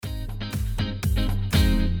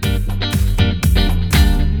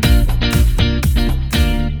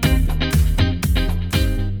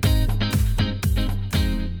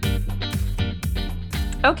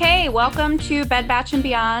Okay, welcome to Bed Batch and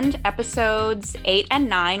Beyond, episodes 8 and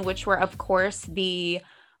 9, which were, of course, the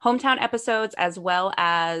hometown episodes as well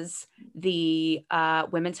as the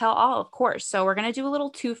Women Tell All, of course. So we're going to do a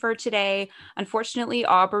little twofer today. Unfortunately,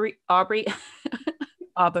 Aubrey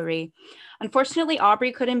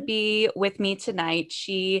couldn't be with me tonight.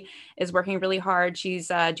 She is working really hard. She's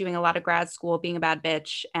doing a lot of grad school, being a bad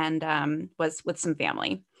bitch, and was with some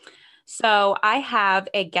family. So I have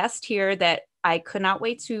a guest here that I could not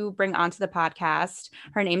wait to bring onto the podcast.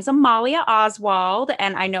 Her name's Amalia Oswald,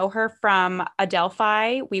 and I know her from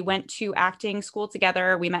Adelphi. We went to acting school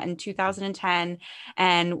together. We met in 2010,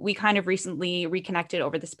 and we kind of recently reconnected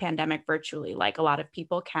over this pandemic virtually, like a lot of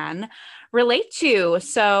people can relate to.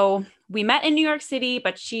 So we met in New York City,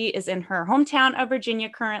 but she is in her hometown of Virginia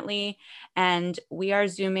currently, and we are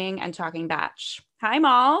Zooming and talking batch. Hi,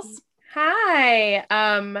 Malls.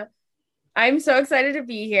 Hi. I'm so excited to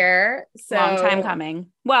be here. So Long time coming.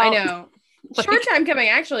 Well, I know. Short time coming,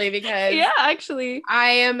 actually, because yeah, actually. I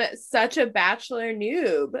am such a Bachelor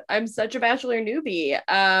noob. I'm such a Bachelor newbie.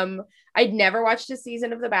 I'd never watched a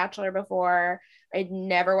season of The Bachelor before. I'd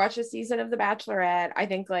never watched a season of The Bachelorette. I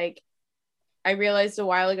think I realized a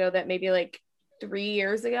while ago that maybe 3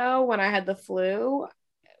 years ago when I had the flu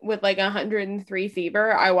with 103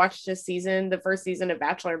 fever, I watched the first season of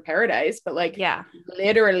Bachelor in Paradise, but yeah,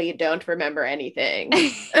 literally don't remember anything.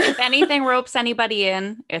 If anything ropes anybody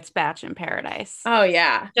in, it's Batch in Paradise. Oh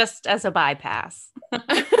yeah. Just as a bypass.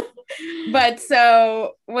 But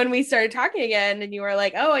so when we started talking again and you were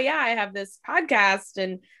like, oh yeah, I have this podcast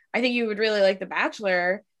and I think you would really like The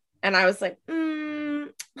Bachelor. And I was like, so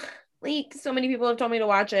many people have told me to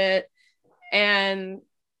watch it. And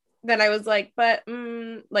then I was like, but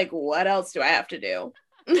what else do I have to do?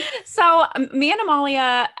 So me and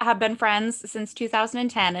Amalia have been friends since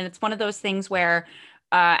 2010. And it's one of those things where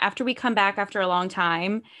after we come back after a long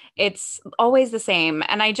time, it's always the same.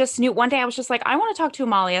 And I just knew one day I was just like, I want to talk to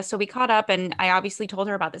Amalia. So we caught up and I obviously told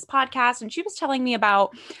her about this podcast. And she was telling me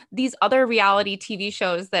about these other reality TV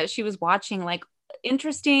shows that she was watching,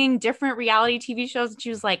 interesting different reality TV shows, and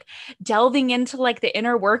she was delving into the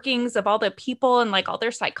inner workings of all the people and all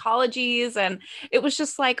their psychologies, and it was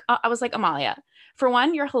just I was like, Amalia, for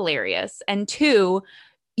one, you're hilarious, and two,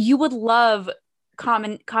 you would love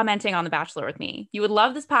commenting on The Bachelor with me. You would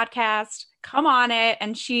love this podcast. Come on it.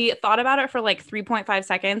 And she thought about it for 3.5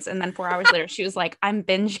 seconds. And then 4 hours later, she was like, I'm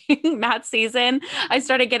binging Matt's season. I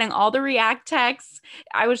started getting all the react texts.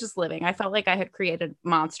 I was just living. I felt like I had created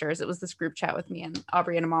monsters. It was this group chat with me and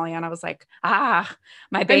Aubrey and Amalia. And I was like, my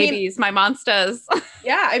babies, my monsters.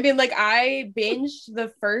 Yeah. I binged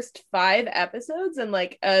the first 5 episodes in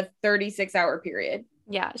a 36-hour period.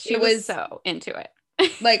 Yeah. She was so into it.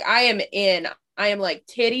 I am in. I am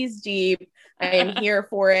titties deep. I am here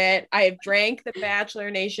for it. I have drank the Bachelor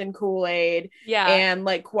Nation Kool-Aid. Yeah.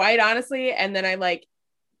 And quite honestly, and then I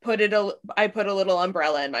put a little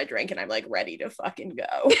umbrella in my drink and I'm ready to fucking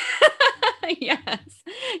go. Yes.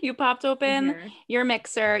 You popped open your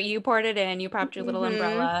mixer, you poured it in, you popped your little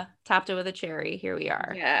umbrella, topped it with a cherry. Here we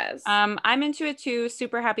are. Yes. I'm into it too.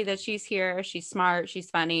 Super happy that she's here. She's smart. She's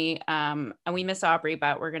funny. And we miss Aubrey,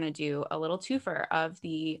 but we're going to do a little twofer of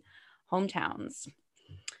the hometowns.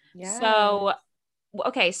 Yeah. So,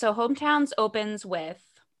 okay. So hometowns opens with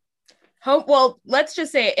well, let's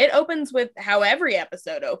just say it opens with how every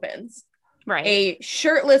episode opens. Right. A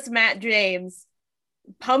shirtless Matt James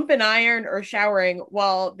pump and iron or showering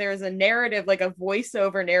while there's a narrative, a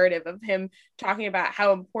voiceover narrative of him talking about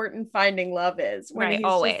how important finding love is. When right, he's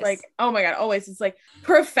always. Just oh my God, always. It's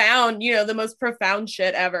profound, the most profound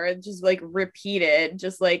shit ever. It's just repeated,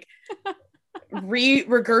 just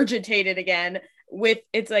regurgitated again with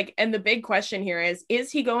and the big question here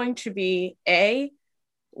is he going to be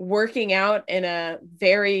working out in a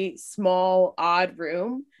very small, odd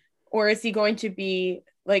room, or is he going to be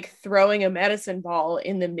throwing a medicine ball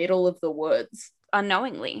in the middle of the woods?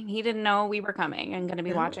 Unknowingly. He didn't know we were coming and going to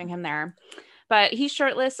be watching him there. But he's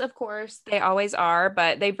shirtless, of course. They always are.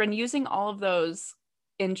 But they've been using all of those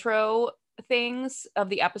intro things of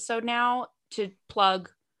the episode now to plug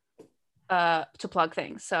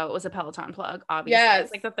things. So it was a Peloton plug, obviously.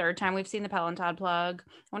 Yes. It's the third time we've seen the Peloton plug.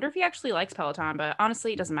 I wonder if he actually likes Peloton, but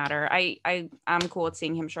honestly, it doesn't matter. I'm cool with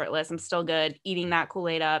seeing him shirtless. I'm still good eating that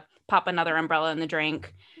Kool-Aid up, pop another umbrella in the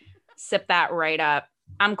drink, sip that right up.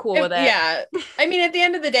 I'm cool with it. Yeah. I mean, at the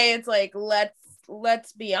end of the day, it's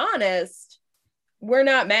let's be honest. We're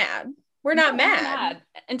not mad. We're not mad.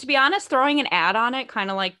 And to be honest, throwing an ad on it,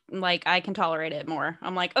 kind of like I can tolerate it more.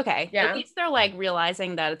 I'm like, okay, yeah. At least they're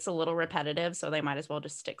realizing that it's a little repetitive, so they might as well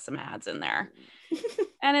just stick some ads in there.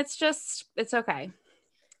 And it's okay.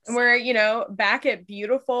 And we're, you know, back at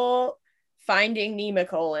beautiful Finding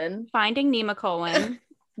Nemacolin. Finding Nemacolin.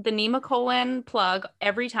 The Nemacolin plug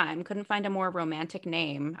every time. Couldn't find a more romantic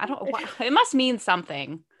name. I don't. It must mean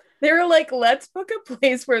something. They were like, let's book a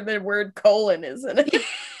place where the word colon is in it.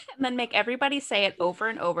 And then make everybody say it over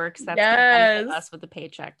and over because that's going to Yes. benefit us with the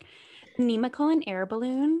paycheck. Nemacolin air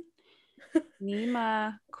balloon.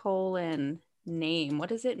 Nemacolin name. What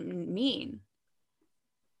does it mean?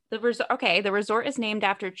 The resort is named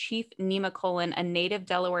after Chief Nemacolin, a native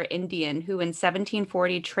Delaware Indian who in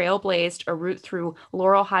 1740 trailblazed a route through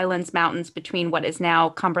Laurel Highlands Mountains between what is now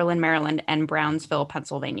Cumberland, Maryland, and Brownsville,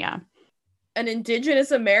 Pennsylvania. An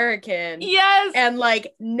Indigenous American. Yes. And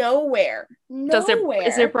like nowhere. Is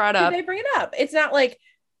it brought up? Did they bring it up? It's not like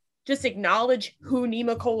just acknowledge who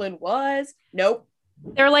Nemacolin was. Nope.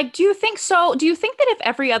 They're like, do you think so? Do you think that if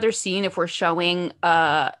every other scene, if we're showing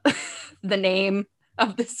the name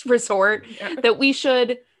of this resort, that we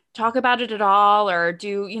should talk about it at all or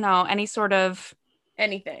do, you know, any sort of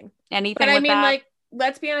anything? But I mean, like,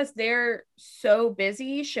 let's be honest, they're so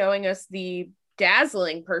busy showing us the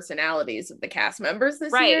dazzling personalities of the cast members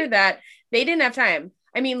this year that they didn't have time.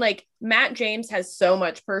 I mean, like, Matt James has so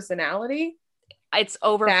much personality. It's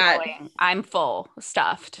overflowing. I'm full,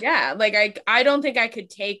 stuffed. Yeah, like I don't think I could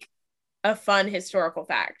take a fun historical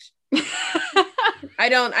fact.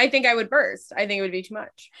 I think I would burst. I think it would be too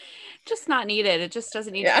much. Just not needed. It just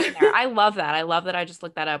doesn't need to be there. I love that. I just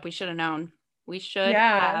looked that up. We should have known. We should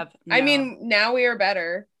have known. I mean, now we are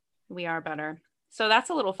better. We are better. So that's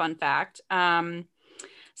a little fun fact.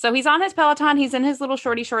 So he's on his Peloton. He's in his little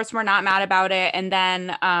shorty shorts. We're not mad about it. And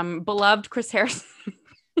then beloved Chris Harrison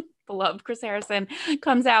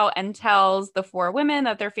comes out and tells the four women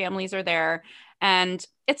that their families are there. And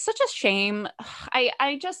it's such a shame.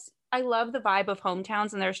 I love the vibe of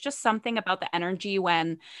hometowns, and there's just something about the energy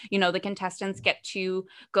when, you know, the contestants get to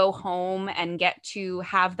go home and get to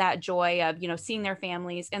have that joy of, you know, seeing their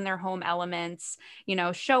families in their home elements, you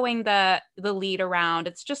know, showing the lead around.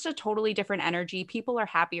 It's just a totally different energy. People are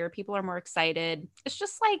happier. People are more excited. It's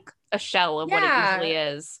just like a shell of what it usually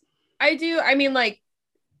is. I do. I mean, like,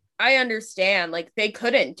 I understand, like, they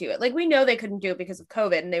couldn't do it. Like, we know they couldn't do it because of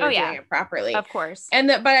COVID and they were doing it properly. Of course.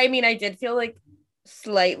 But I mean, I did feel like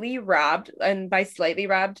slightly robbed, and by slightly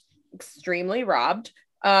robbed, extremely robbed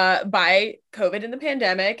by COVID and the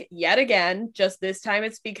pandemic yet again. Just this time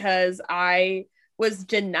it's because I was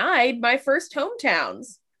denied my first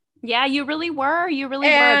hometowns. Yeah, you really were.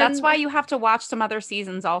 That's why you have to watch some other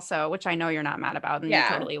seasons also, which I know you're not mad about, and you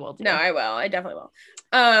totally will do. No, I will. I definitely will.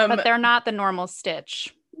 But they're not the normal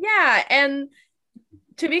Stitch. Yeah, and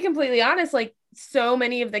to be completely honest, like, so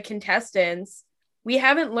many of the contestants, we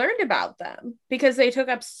haven't learned about them because they took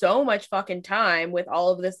up so much fucking time with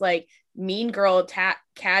all of this like mean girl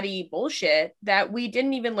catty bullshit that we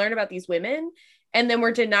didn't even learn about these women. And then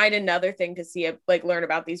we're denied another thing to see it, like, learn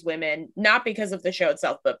about these women, not because of the show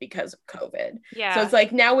itself, but because of COVID. Yeah. So it's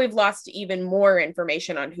like now we've lost even more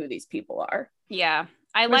information on who these people are. Yeah.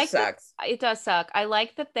 It does suck. I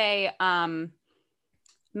like that they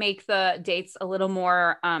make the dates a little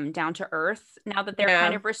more down to earth now that they're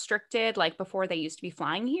kind of restricted. Like before, they used to be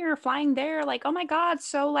flying here, flying there, like, oh my god,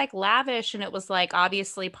 so like lavish. And it was like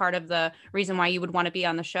obviously part of the reason why you would want to be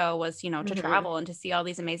on the show was, you know, to travel and to see all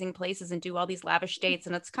these amazing places and do all these lavish dates.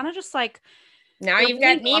 And it's kind of just like, now you've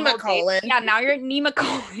got Nemacolin. Yeah, now you're at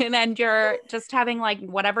Nemacolin and you're just having like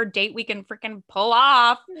whatever date we can freaking pull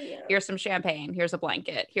off. Yeah. Here's some champagne. Here's a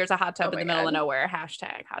blanket. Here's a hot tub in the middle of nowhere.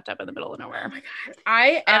 Hashtag hot tub in the middle of nowhere. Oh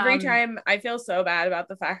my god. Every time I feel so bad about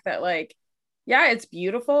the fact that, like, yeah, it's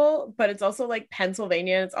beautiful, but it's also like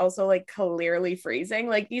Pennsylvania. And it's also like clearly freezing.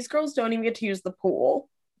 Like, these girls don't even get to use the pool.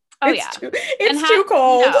 Oh, it's too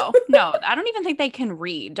cold. No, I don't even think they can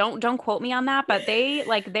read. Don't quote me on that, but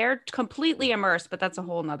they're completely immersed, but that's a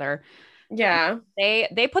whole nother. Yeah.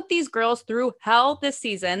 They put these girls through hell this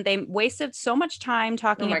season. They wasted so much time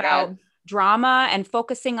talking about drama and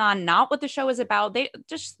focusing on not what the show is about. They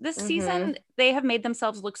just this season, they have made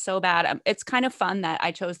themselves look so bad. It's kind of fun that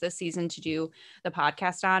I chose this season to do the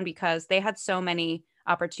podcast on because they had so many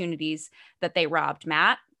opportunities that they robbed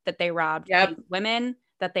Matt, that they robbed women,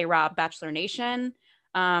 that they robbed Bachelor Nation.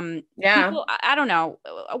 People, I don't know,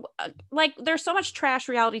 like, there's so much trash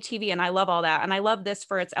reality TV and I love all that, and I love this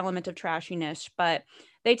for its element of trashiness, but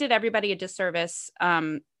they did everybody a disservice.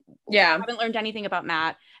 Haven't learned anything about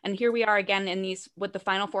Matt, and here we are again in these with the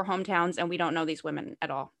final four hometowns, and we don't know these women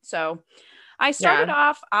at all. So I started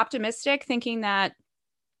off optimistic, thinking that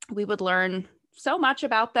we would learn so much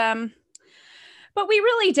about them. but we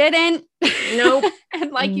really didn't. Nope.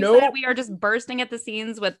 And like you said, we are just bursting at the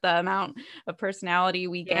seams with the amount of personality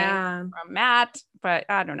we gained from Matt, but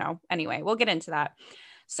I don't know. Anyway, we'll get into that.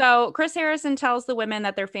 So Chris Harrison tells the women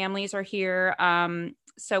that their families are here.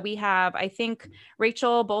 So we have, I think,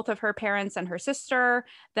 Rachel, both of her parents and her sister.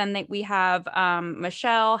 Then we have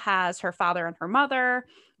Michelle has her father and her mother.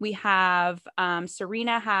 We have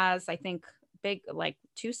Serena has, I think, big, like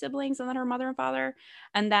 2 siblings and then her mother and father.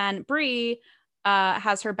 And then Brie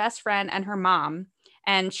has her best friend and her mom.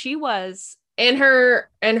 And she was... And her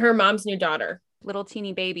mom's new daughter. Little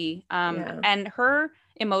teeny baby. And her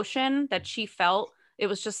emotion that she felt, it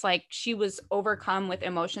was just like she was overcome with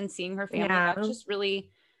emotion seeing her family. That just really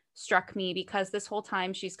struck me, because this whole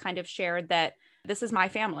time she's kind of shared that this is my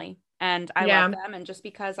family and I love them. And just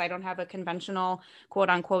because I don't have a conventional, quote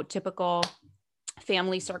unquote, typical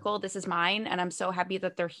family circle, this is mine. And I'm so happy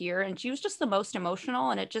that they're here. And she was just the most emotional.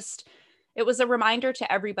 And it was a reminder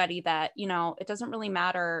to everybody that, you know, it doesn't really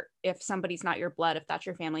matter if somebody's not your blood. If that's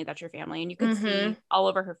your family, that's your family. And you could see all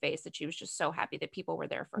over her face that she was just so happy that people were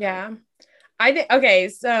there for her. I think, okay,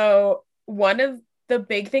 so one of the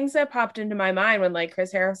big things that popped into my mind when like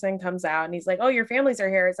Chris Harrison comes out and he's like, oh, your families are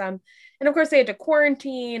here. And of course they had to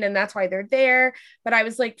quarantine and that's why they're there. But I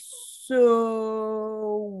was like,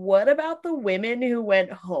 so what about the women who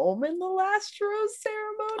went home in the last rose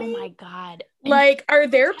ceremony? Oh my God. Like, are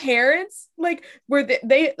their parents, like, were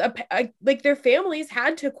they like their families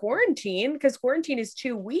had to quarantine because quarantine is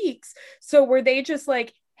 2 weeks. So were they just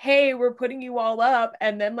like, hey, we're putting you all up,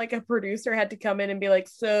 and then like a producer had to come in and be like,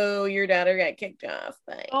 so your daughter got kicked off?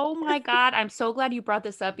 Bye. Oh my God, I'm so glad you brought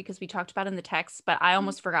this up because we talked about it in the text, but I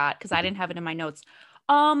almost forgot because I didn't have it in my notes.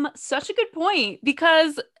 Such a good point,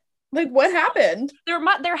 because like what happened? There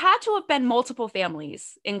had to have been multiple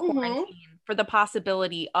families in quarantine for the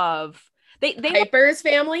possibility of Piper's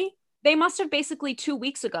family. They must have basically 2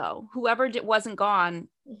 weeks ago, whoever wasn't gone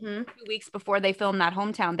 2 weeks before they filmed that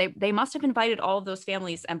hometown, they must have invited all of those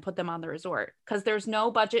families and put them on the resort, because there's no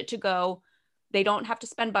budget to go. They don't have to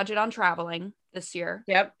spend budget on traveling this year.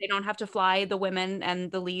 Yep. They don't have to fly the women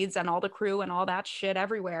and the leads and all the crew and all that shit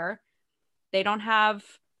everywhere. They don't have,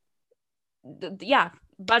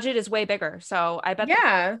 budget is way bigger. So I bet they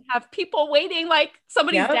have people waiting, like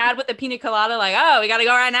somebody's dad with a pina colada, like, oh, we got to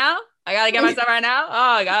go right now. I gotta get myself right now.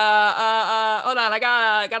 Oh, hold on. I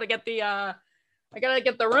gotta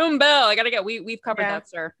get the room bill. We've covered that,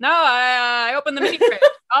 sir. No, I opened the secret.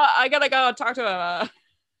 I gotta go talk to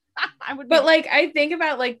him. Like, I think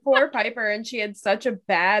about like poor Piper, and she had such a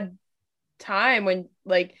bad time when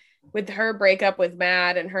like with her breakup with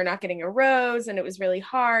Matt and her not getting a rose, and it was really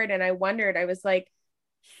hard. And I was like,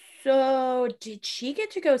 so did she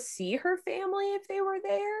get to go see her family if they were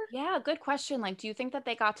there? Yeah, good question. Like, do you think that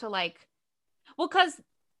they got to because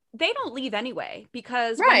they don't leave anyway,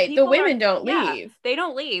 because the women don't leave. They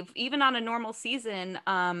don't leave. Even on a normal season,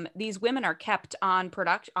 these women are kept on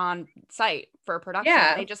site for production.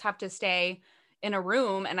 Yeah. They just have to stay in a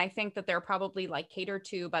room. And I think that they're probably like catered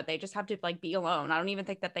to, but they just have to like be alone. I don't even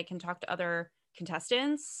think that they can talk to other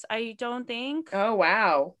contestants. I don't think. Oh,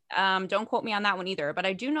 wow. Don't quote me on that one either, but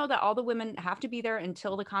I do know that all the women have to be there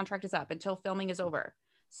until the contract is up, until filming is over.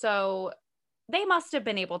 So they must have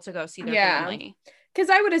been able to go see their family. Because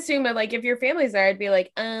I would assume that like if your family's there, I'd be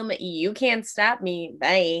like, you can't stop me.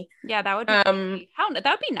 Bye. Yeah, that would be that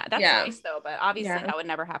would be nice. That's nice though, but obviously that would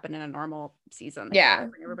never happen in a normal season.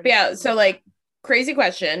 So like crazy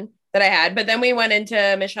question that I had, but then we went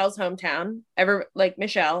into Michelle's hometown.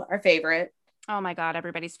 Michelle, our favorite. Oh my God,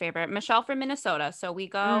 everybody's favorite. Michelle from Minnesota. So we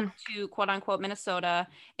go to quote unquote Minnesota,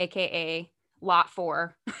 aka Lot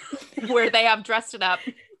 4, where they have dressed it up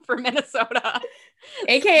for Minnesota.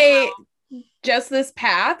 AKA just this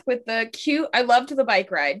path with the cute, I loved the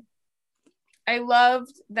bike ride. I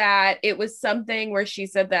loved that it was something where she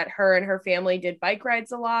said that her and her family did bike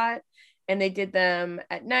rides a lot and they did them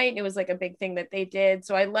at night. It was like a big thing that they did.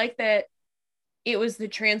 So I like that it was the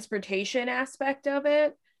transportation aspect of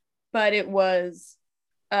it, but it was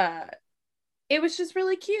just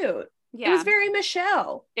really cute. Yeah. It was very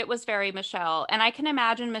Michelle. It was very Michelle. And I can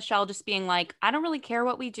imagine Michelle just being like, I don't really care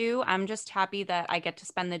what we do. I'm just happy that I get to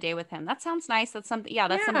spend the day with him. That sounds nice. That's something,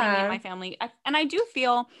 something me and my family. And I do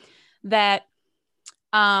feel that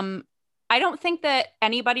I don't think that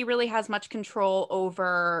anybody really has much control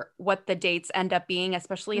over what the dates end up being,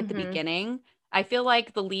 especially at the beginning. I feel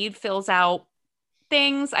like the lead fills out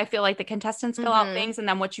things. I feel like the contestants fill out things, and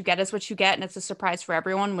then what you get is what you get, and it's a surprise for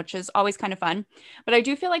everyone, which is always kind of fun. But I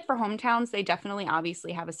do feel like for hometowns, they definitely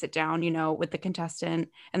obviously have a sit down, with the contestant,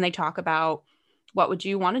 and they talk about What would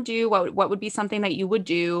you want to do? What would be something that you would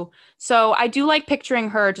do? So I do like picturing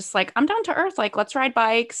her just like, I'm down to earth, like let's ride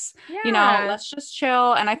bikes, Yeah. let's just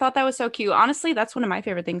chill. And I thought that was so cute. Honestly, that's one of my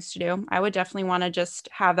favorite things to do. I would definitely want to just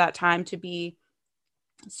have that time to be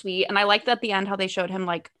sweet. And I liked at the end how they showed him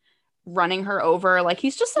like running her over. Like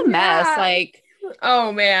he's just a mess. Yeah. Like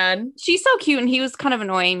Oh man. she's so cute and he was kind of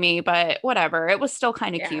annoying me, but whatever. It was still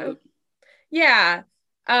kind of Yeah. cute. Yeah.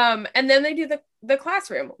 And then they do the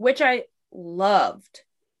classroom, which I loved.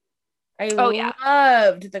 I Oh yeah.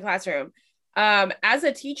 loved the classroom. As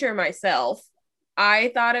a teacher myself,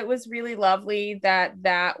 I thought it was really lovely that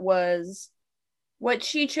that was what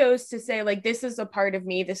she chose to say, like, this is a part of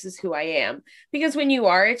me, this is who I am. Because when you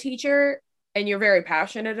are a teacher and you're very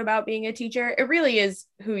passionate about being a teacher, it really is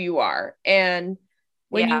who you are. And Yeah.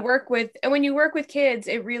 when you work with kids,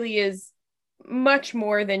 it really is much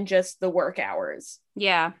more than just the work hours.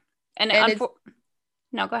 Yeah. And And it's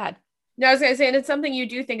no, go ahead. no, I was gonna say, and it's something you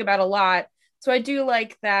do think about a lot. So I do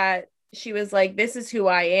like that she was like, this is who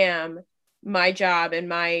I am. My job and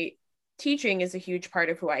my teaching is a huge part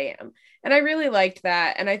of who I am. And I really liked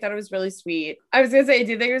that. And I thought it was really sweet. I was gonna say, I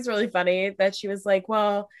do think it was really funny that she was like,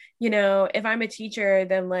 well, if I'm a teacher,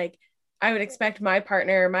 then like I would expect my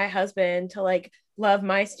partner, my husband to like love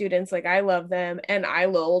my students like I love them. And I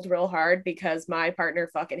lolled real hard because my partner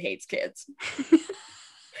fucking hates kids.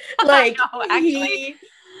 Like No, actually, he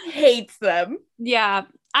hates them. yeah.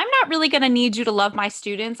 I'm not really going to need you to love my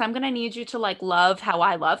students. I'm going to need you to like love how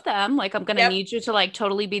I love them. Like I'm going to Yep. need you to like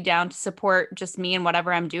totally be down to support just me and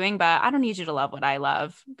whatever I'm doing, but I don't need you to love what I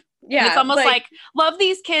love. And it's Yeah. almost like love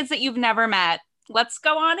these kids that you've never met. Let's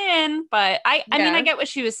go on in. But I mean, I get what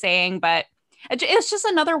she was saying, but it's just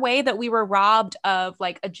another way that we were robbed of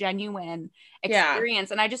like a genuine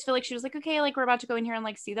experience. And I just feel like she was like, okay, like we're about to go in here and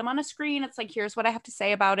like see them on a screen. It's like, here's what I have to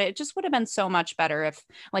say about it. It just would have been so much better if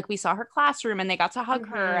like we saw her classroom and they got to hug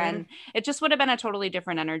her, and it just would have been a totally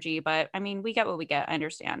different energy. But I mean, we get what we get. I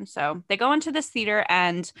understand. So they go into this theater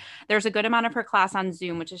and there's a good amount of her class on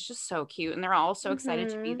Zoom, which is just so cute. And they're all so excited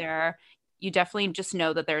to be there. You definitely just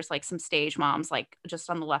know that there's like some stage moms, like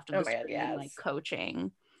just on the left of the screen, like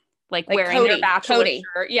coaching, like wearing Cody, their bachelor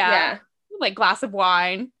shirt. Yeah. Like glass of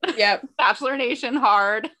wine. Yep. Bachelor Nation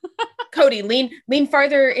hard. Cody, lean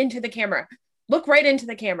farther into the camera. Look right into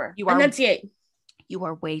the camera. You are enunciate. You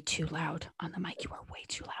are way too loud on the mic. You are way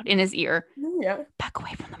too loud in his ear. Yeah. Back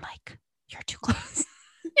away from the mic. You're too close.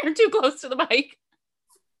 You're too close to the mic.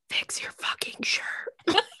 Fix your fucking shirt.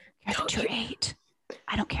 You're 8.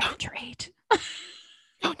 I don't care that you're 8.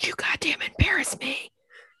 Don't you goddamn embarrass me.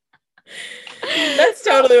 That's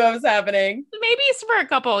totally what was happening. Maybe it's for a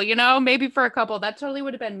couple, maybe for a couple. That totally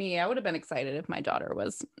would have been me. I would have been excited if my daughter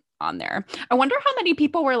was on there. I wonder how many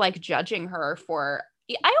people were like judging her for.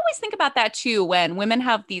 I always think about that too when women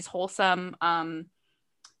have these wholesome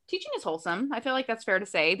teaching is wholesome. I feel like that's fair to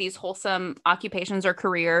say. These wholesome occupations or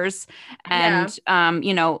careers, and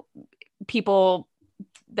people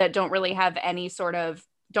that don't really have the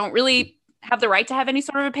right to have any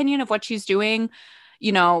sort of opinion of what she's doing.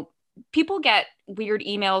 People get weird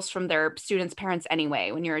emails from their students' parents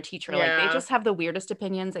anyway when you're a teacher. Like they just have the weirdest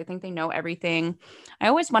opinions. I think they know everything. I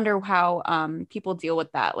always wonder how people deal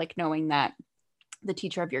with that, like knowing that the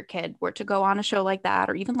teacher of your kid were to go on a show like that,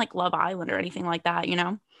 or even like Love Island or anything like that,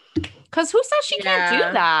 because who says she can't do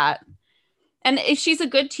that? And if she's a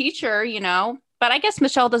good teacher, but I guess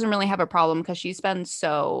Michelle doesn't really have a problem because she's been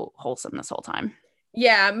so wholesome this whole time.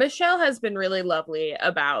 Yeah, Michelle has been really lovely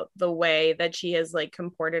about the way that she has like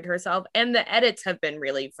comported herself, and the edits have been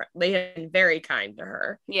they have been very kind to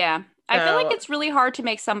her. Yeah. I feel like it's really hard to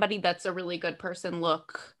make somebody that's a really good person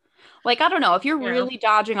look like, I don't know, if you're really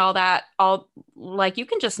dodging all that, like you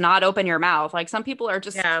can just not open your mouth. Like some people are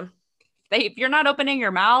just, if you're not opening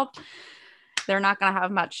your mouth, they're not going to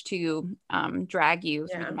have much to drag you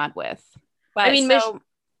through the mud with. But I mean,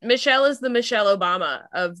 Michelle is the Michelle Obama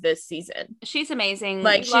of this season. She's amazing.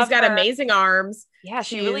 Like she's got amazing arms. Yeah,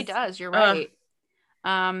 she really does. You're right.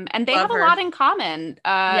 And they have a lot in common.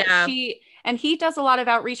 He does a lot of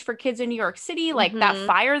outreach for kids in New York City. Like that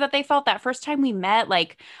fire that they felt that first time we met.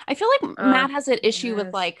 Like I feel like Matt has an issue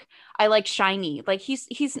with like, I like shiny. Like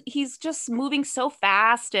he's just moving so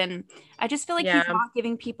fast, and I just feel like he's not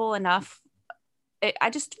giving people enough. I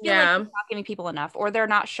just feel like he's not giving people enough, or they're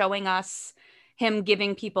not showing us him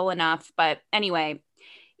giving people enough. But anyway,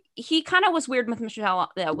 he kind of was weird with Michelle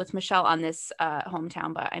on this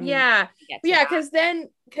hometown. But I mean, because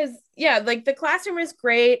like the classroom is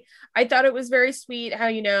great. I thought it was very sweet how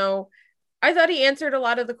I thought he answered a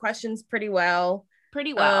lot of the questions pretty well.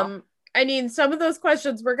 I mean, some of those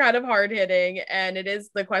questions were kind of hard hitting, and it is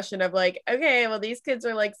the question of like, okay, well, these kids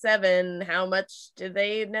are like 7. How much do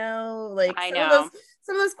they know? Like I know.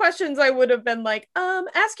 some of those questions I would have been like,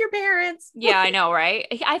 ask your parents. Yeah, I know, right?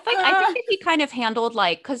 I think that he kind of handled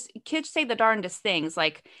like, because kids say the darndest things.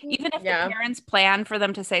 Like, even if the Yeah. parents planned for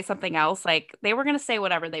them to say something else, like they were gonna say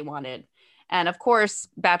whatever they wanted. And of course,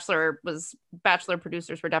 Bachelor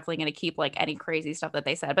producers were definitely going to keep like any crazy stuff that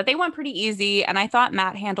they said, but they went pretty easy. And I thought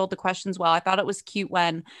Matt handled the questions well. I thought it was cute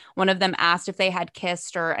when one of them asked if they had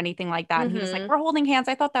kissed or anything like that. And he was like, Mm-hmm. "We're holding hands."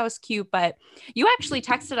 I thought that was cute, but you actually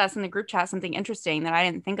texted us in the group chat something interesting that I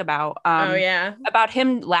didn't think Oh yeah. about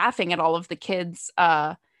him laughing at all of the kids'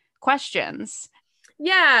 questions.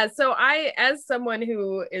 Yeah. So I, as someone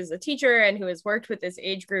who is a teacher and who has worked with this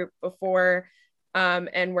age group before,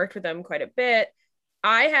 and worked with them quite a bit,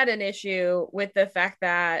 I had an issue with the fact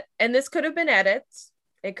that, and this could have been edits.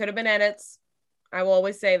 It could have been edits. I will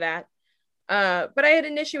always say that. But I had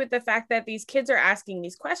an issue with the fact that these kids are asking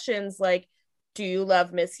these questions like, do you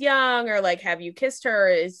love Miss Young? Or like, have you kissed her?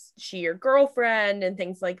 Is she your girlfriend? And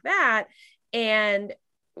things like that. And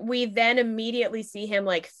we then immediately see him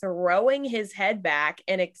like throwing his head back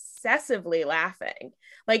and excessively laughing.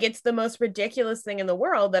 Like it's the most ridiculous thing in the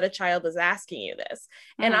world that a child is asking you this.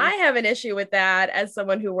 And Mm-hmm. I have an issue with that as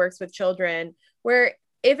someone who works with children, where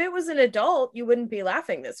if it was an adult, you wouldn't be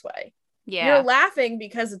laughing this way. You're Yeah. laughing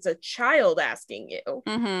because it's a child asking you.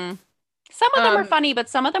 Mm-hmm. Some of them are Um, funny, but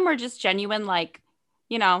some of them are just genuine, like,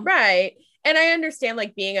 you know, right. And I understand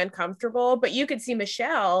like being uncomfortable, but you could see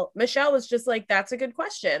Michelle. Michelle was just like, that's a good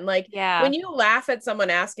question. Like yeah, when you laugh at someone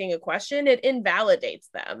asking a question, it invalidates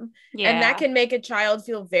them. And that yeah. can make a child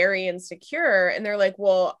feel very insecure. And they're like,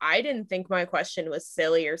 well, I didn't think my question was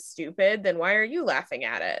silly or stupid. Then why are you laughing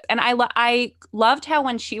at it? And I loved how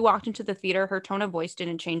when she walked into the theater, her tone of voice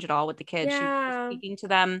didn't change at all with the kids. She was just Yeah. speaking to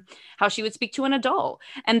them how she would speak to an adult.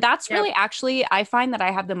 And that's really Yep. actually, I find that I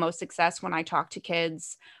have the most success when I talk to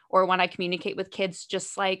kids or when I communicate with kids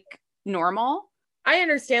just like normal. I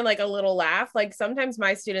understand like a little laugh. Like sometimes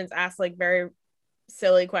my students ask like very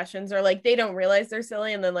silly questions or like they don't realize they're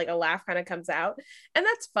silly and then like a laugh kind of comes out. And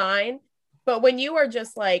that's fine. But when you are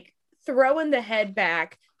just like throwing the head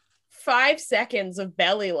back, 5 seconds of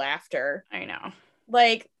belly laughter, I know.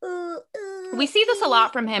 like We see this a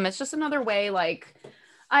lot from him. It's just another way, like,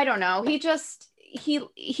 I don't know.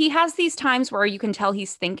 He has these times where you can tell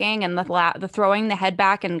he's thinking, and the throwing the head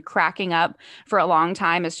back and cracking up for a long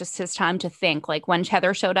time is just his time to think. Like when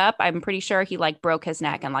Heather showed up, I'm pretty sure he like broke his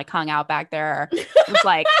neck and like hung out back there.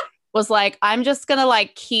 Was like I'm just gonna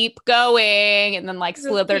like keep going, and then like just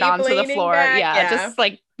slithered keep onto the leaning floor. back. Yeah, Yeah. just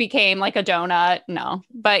like became like a donut. No,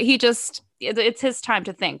 but it's his time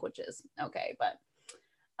to think, which is okay. But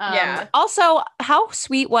Yeah. also, how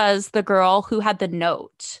sweet was the girl who had the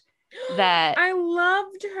note? That I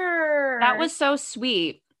loved that her. was so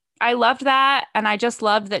sweet. I loved that, and I just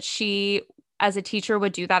loved that she, as a teacher,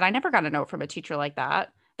 would do that. I never got a note from a teacher like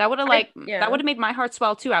that. That Yeah. would have made my heart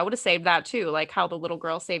swell too. I would have saved that too, like how the little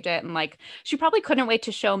girl saved it, and like she probably couldn't wait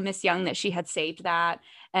to show Miss Young that she had saved that,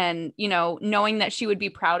 and knowing that she would be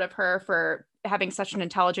proud of her for having such an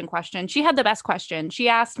intelligent question. She had the best question. She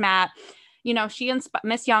asked Matt,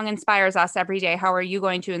 Miss Young inspires us every day. How are you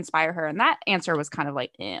going to inspire her? And that answer was kind of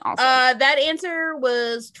like, also. That answer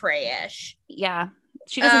was trash. Yeah.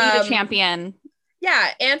 She doesn't need a Um, champion.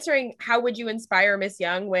 yeah, answering how would you inspire Miss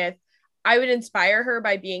Young with I would inspire her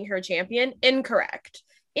by being her champion. Incorrect.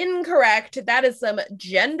 Incorrect. That is some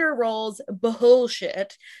gender roles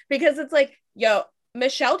bullshit because it's like, yo,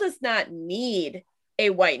 Michelle does not need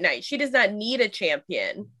a white knight. She does not need a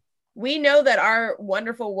champion. We know that our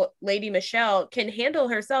wonderful lady Michelle can handle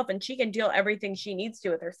herself and she can deal everything she needs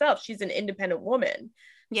to with herself. She's an independent woman.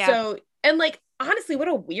 Yeah. So, and like, honestly, what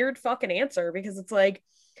a weird fucking answer because it's like,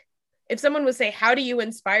 if someone would say, how do you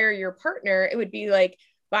inspire your partner? It would be like,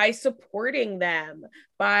 by supporting them,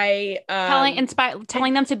 by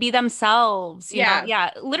Telling them to be themselves, yeah,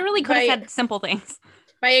 Yeah. Literally could have by said simple things.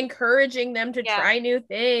 encouraging them to Yeah. try new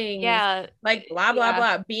things, Yeah. like blah blah Yeah.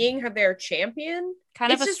 blah, being their champion.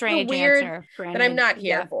 Kind of It's a just the strange weird answer for that I'm anyone. not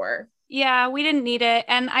here Yeah. for. Yeah, we didn't need it.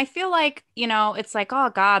 And I feel like, it's like, oh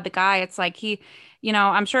God, the guy, it's like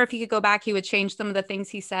I'm sure if he could go back, he would change some of the things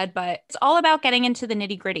he said, but it's all about getting into the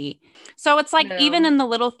nitty gritty. So it's like, even No. in the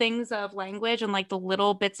little things of language and like the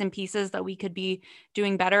little bits and pieces that we could be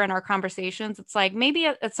doing better in our conversations, it's like maybe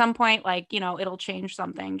at some point, like, it'll change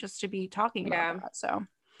something just to be talking about Yeah. that. So,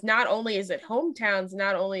 Not only is it hometowns,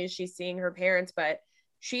 not only is she seeing her parents, but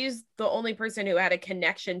she's the only person who had a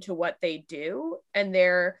connection to what they do and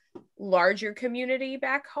their larger community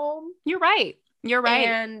back home. you're right. You're right.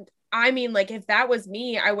 And I mean, like, if that was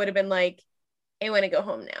me, I would have been like, I want to go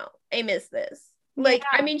home now. I miss this. Like,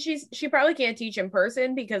 I Yeah. mean, she probably can't teach in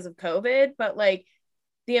person because of COVID, but like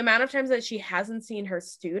the amount of times that she hasn't seen her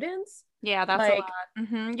students, Yeah, that's a lot.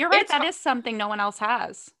 like You're right. it's That is something no one else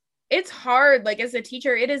has. it's hard. Like as a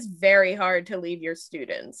teacher, it is very hard to leave your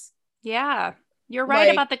students. Yeah. You're right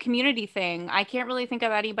Like, about the community thing. I can't really think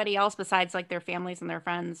of anybody else besides like their families and their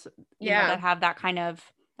friends, that yeah. have that kind of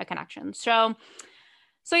a connection. So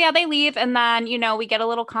yeah, they leave and then, we get a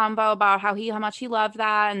little combo about how much he loved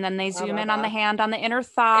that. And then they Blah zoom blah in on the blah. hand on the inner Ew,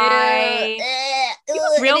 thigh. He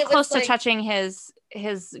was and real it was close to like, touching his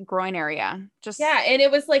groin area. Just yeah, and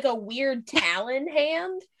it was like a weird talon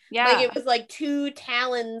hand. Like yeah. it was like two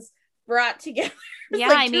talons brought together. It's Yeah,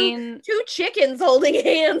 like I mean, two chickens holding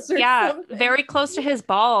hands or yeah, something. very close to his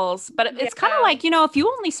balls. But it's kind of Yeah. like, if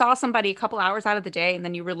you only saw somebody a couple hours out of the day and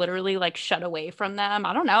then you were literally like shut away from them,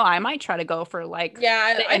 I don't know. I might try to go for like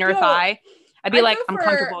Yeah, the inner thigh. I'd be I'd go like, I'm for,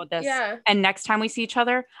 comfortable with this. yeah. And next time we see each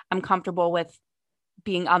other, I'm comfortable with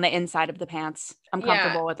being on the inside of the pants. I'm Yeah.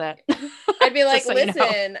 comfortable with it. I'd be like, Just so you know.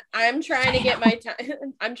 listen, I'm trying to So get you my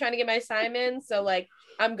time. I'm trying to get my time in. So like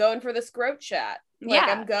I'm going for the scrot shot.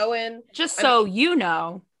 Like Yeah. Just I'm, so you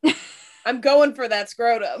know. I'm going for that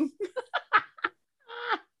scrotum.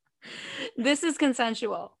 This is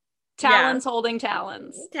consensual. Yeah. Talons holding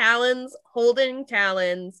talons. Talons holding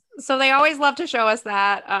talons. So they always love to show us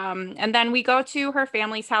that. And then we go to her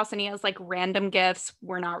family's house and he has like random gifts.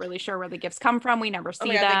 We're not really sure where the gifts come from. We never Oh see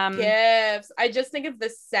my God, them. the gifts. I just think of the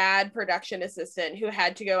sad production assistant who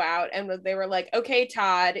had to go out and they were like, okay,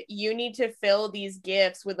 Todd, you need to fill these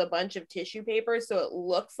gifts with a bunch of tissue paper so it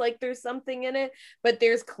looks like there's something in it, but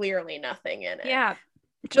there's clearly nothing in it. Yeah.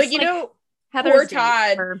 But you know, Heather's poor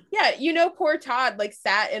Todd. or... Yeah, poor Todd like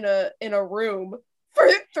sat in a room for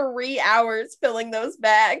 3 hours filling those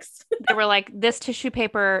bags. They were like, this tissue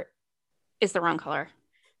paper is the wrong color.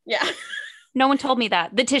 Yeah. No one told me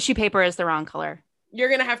that. The tissue paper is the wrong color. You're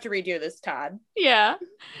gonna have to redo this, Todd. Yeah.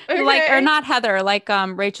 Okay. Like, or not Heather, like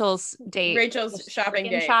Rachel's date. Rachel's shopping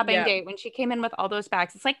date. Shopping date when she came in with all those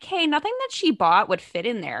bags. It's like, hey, nothing that she bought would fit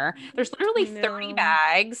in there. There's literally 30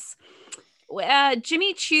 bags.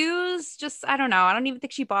 Jimmy Choo's, just, I don't know. I don't even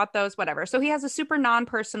think she bought those, whatever. So he has a super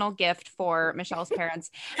non-personal gift for Michelle's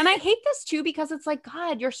parents. And I hate this too, because it's like,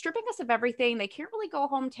 God, you're stripping us of everything. They can't really go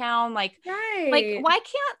hometown. Like, right. why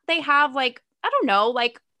can't they have like, I don't know,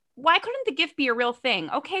 like, why couldn't the gift be a real thing?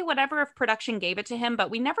 Okay, whatever if production gave it to him,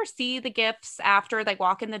 but we never see the gifts after they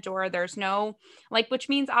walk in the door. There's no, like, which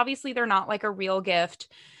means obviously they're not like a real gift.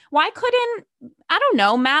 Why couldn't, I don't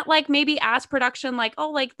know, Matt, like maybe ask production, like, oh,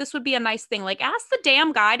 like this would be a nice thing. Like ask the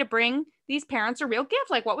damn guy to bring these parents a real gift.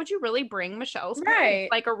 Like, what would you really bring Michelle's parents?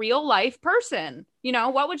 Right. Like a real life person,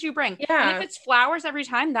 what would you bring? Yeah. And if it's flowers every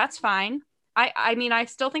time, that's fine. I mean, I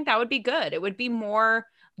still think that would be good. It would be more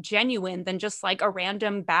genuine than just like a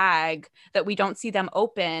random bag that we don't see them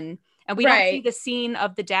open. And we don't see the scene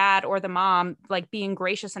of the dad or the mom like being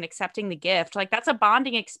gracious and accepting the gift. Like that's a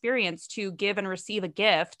bonding experience to give and receive a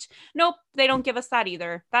gift. Nope, they don't give us that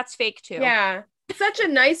either. That's fake too. Yeah. Such a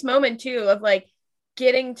nice moment too of like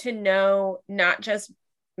getting to know not just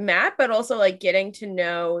Matt, but also like getting to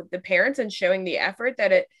know the parents and showing the effort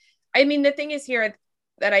that it, I mean, the thing is here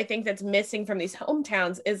that I think that's missing from these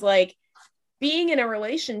hometowns is like being in a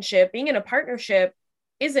relationship, being in a partnership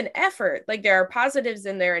is an effort. Like there are positives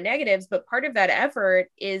and there are negatives, but part of that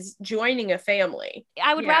effort is joining a family.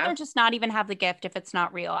 I would rather just not even have the gift if it's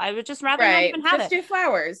not real. I would just rather not even have just do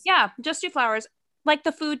flowers. Yeah, just do flowers. Like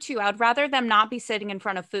the food too. I'd rather them not be sitting in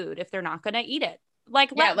front of food if they're not going to eat it.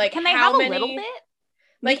 Like, can they have a little bit?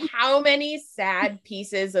 Like how many sad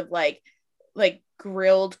pieces of like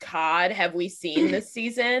grilled cod have we seen this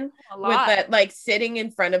season with that like sitting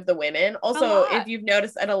in front of the women? Also, if you've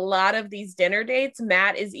noticed at a lot of these dinner dates,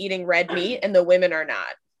 Matt is eating red meat and the women are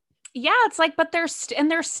not. Yeah, it's like, but there's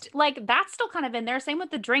like that's still kind of in there. Same with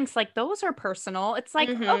the drinks, like those are personal. It's like,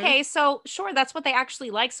 okay, so sure, that's what they actually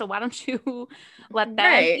like. So why don't you let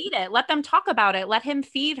them eat it? Let them talk about it. Let him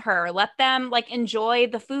feed her. Let them like enjoy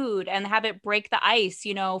the food and have it break the ice,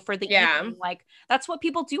 for the evening. Like that's what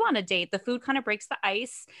people do on a date. The food kind of breaks the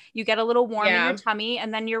ice. You get a little warm in your tummy,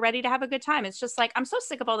 and then you're ready to have a good time. It's just like I'm so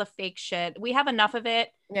sick of all the fake shit. We have enough of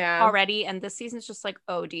it already, and this season's just like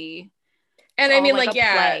OD. And I mean, like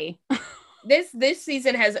this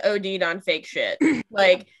season has OD'd on fake shit.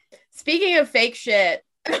 Like, speaking of fake shit,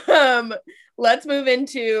 let's move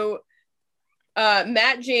into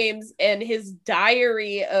Matt James and his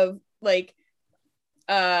diary of like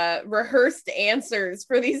rehearsed answers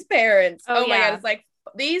for these parents. Oh my God, it's like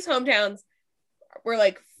these hometowns were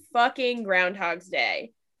like fucking Groundhog's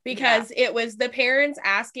Day. because it was the parents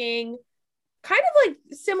asking kind of like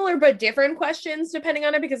similar but different questions depending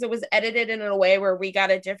on it, because it was edited in a way where we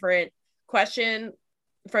got a different question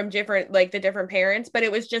from different, like the different parents, but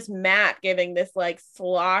it was just Matt giving this like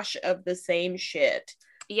slosh of the same shit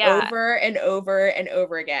over and over and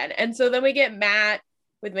over again. And so then we get Matt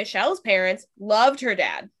with Michelle's parents, loved her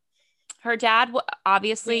dad. Her dad,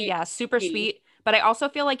 obviously, super sweet. But I also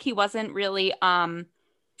feel like he wasn't really,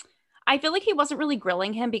 I feel like he wasn't really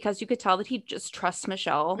grilling him, because you could tell that he just trusts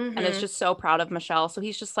Michelle and is just so proud of Michelle. So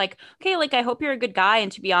he's just like, okay, like, I hope you're a good guy.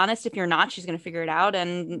 And to be honest, if you're not, she's going to figure it out.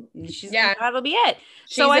 And that'll be it.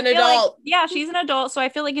 She's an adult. She's an adult. So I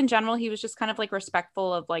feel like in general, he was just kind of like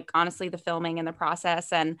respectful of like, honestly, the filming and the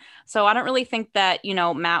process. And so I don't really think that, you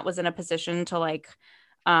know, Matt was in a position to like,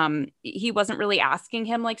 he wasn't really asking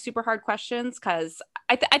him like super hard questions, because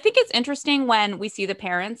I think it's interesting when we see the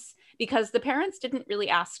parents, because the parents didn't really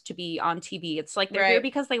ask to be on TV. It's like they're here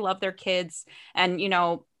because they love their kids, and you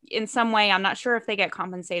know, in some way, I'm not sure if they get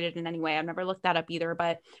compensated in any way. I've never looked that up either,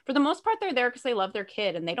 but for the most part, they're there because they love their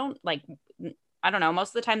kid, and they don't like, I don't know, most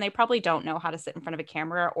of the time they probably don't know how to sit in front of a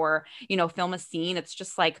camera or, you know, film a scene. It's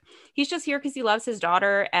just like, he's just here because he loves his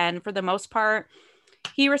daughter. And for the most part,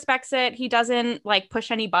 he respects it. He doesn't like push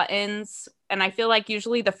any buttons. And I feel like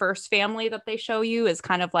usually the first family that they show you is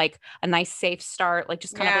kind of like a nice safe start, like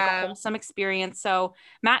just kind of like a wholesome experience. So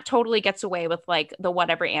Matt totally gets away with like the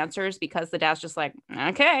whatever answers, because the dad's just like,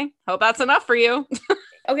 okay, hope that's enough for you.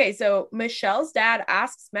 Okay, so Michelle's dad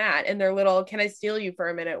asks Matt in their little, can I steal you for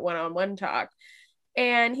a minute one-on-one talk?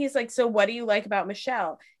 And he's like, so what do you like about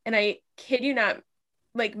Michelle? And I kid you not,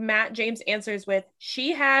 like Matt James answers with,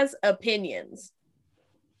 she has opinions.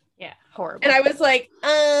 Yeah, horrible. And I was like,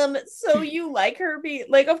 so you like her?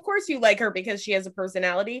 Like, of course you like her because she has a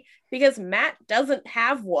personality, because Matt doesn't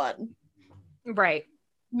have one. Right.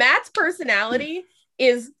 Matt's personality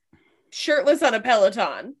is shirtless on a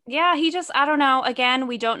Peloton. Yeah, he just, I don't know. Again,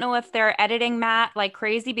 we don't know if they're editing Matt like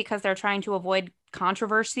crazy because they're trying to avoid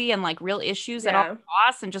controversy and like real issues at all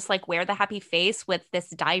costs, and just like wear the happy face with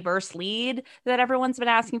this diverse lead that everyone's been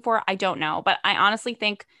asking for. I don't know. But I honestly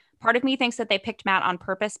think part of me thinks that they picked Matt on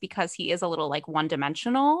purpose because he is a little like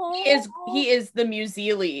one-dimensional. He is the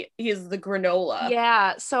muesli. He is the granola.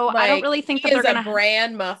 Yeah. So like, I don't really think that they're gonna a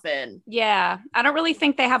bran muffin. Yeah. I don't really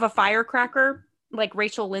think they have a firecracker like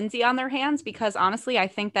Rachel Lindsay on their hands, because honestly, I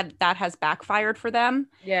think that has backfired for them.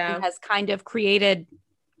 Yeah. It has kind of created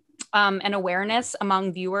an awareness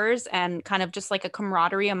among viewers and kind of just like a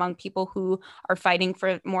camaraderie among people who are fighting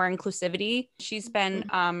for more inclusivity. She's been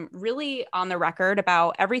really on the record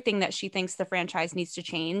about everything that she thinks the franchise needs to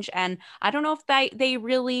change. And I don't know if they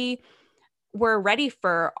really were ready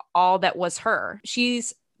for all that was her.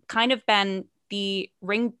 She's kind of been the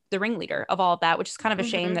ringleader of all of that, which is kind of a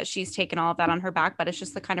shame that she's taken all of that on her back, but it's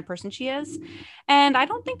just the kind of person she is. And I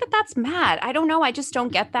don't think that that's mad. I don't know. I just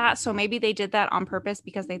don't get that. So maybe they did that on purpose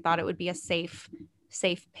because they thought it would be a safe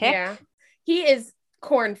pick. Yeah. He is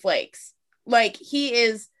cornflakes. Like he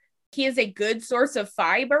is a good source of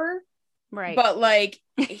fiber. Right. But like,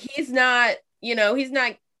 he's not, you know, he's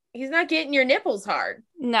not getting your nipples hard.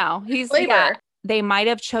 No, he's flavor. Yeah. They might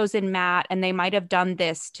have chosen Matt and they might have done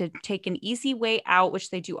this to take an easy way out, which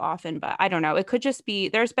they do often, but I don't know. It could just be,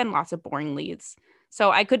 there's been lots of boring leads. So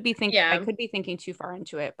I could be thinking too far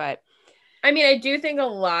into it, but I mean, I do think a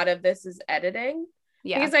lot of this is editing.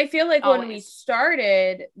 Yeah. Because I feel like when we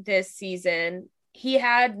started this season, he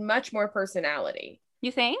had much more personality.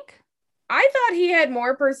 You think? I thought he had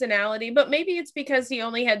more personality, but maybe it's because he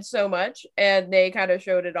only had so much and they kind of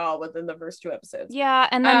showed it all within the first 2 episodes. Yeah,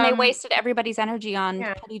 and then they wasted everybody's energy on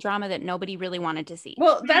petty drama that nobody really wanted to see.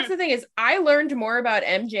 Well, that's the thing is I learned more about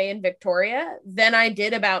MJ and Victoria than I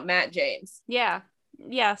did about Matt James. Yeah,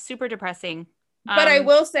 super depressing. But I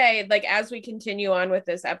will say, like, as we continue on with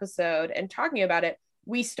this episode and talking about it,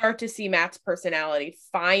 we start to see Matt's personality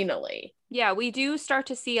finally. Yeah, we do start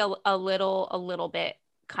to see a little bit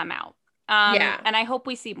come out. And I hope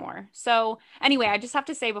we see more. So anyway, I just have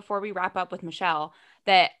to say before we wrap up with Michelle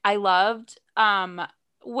that I loved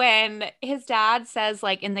when his dad says,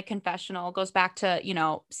 like, in the confessional, goes back to, you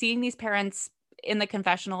know, seeing these parents in the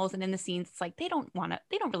confessionals and in the scenes. It's like they don't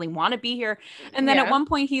really want to be here. And then at one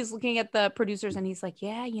point he's looking at the producers and he's like,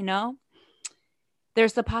 yeah, you know,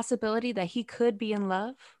 there's the possibility that he could be in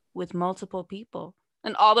love with multiple people.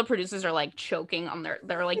 And all the producers are like choking on their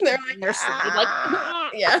sleeve, like,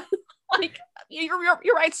 yeah. Like,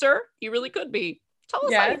 you're right, sir. He really could be. Tell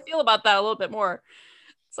us how you feel about that a little bit more.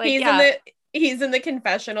 It's like he's in the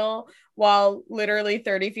confessional while literally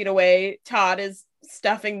 30 feet away, Todd is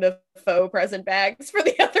stuffing the faux present bags for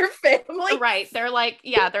the other family. Right. They're like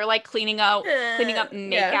cleaning up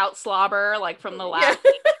make Yeah. out slobber like from the Yeah. last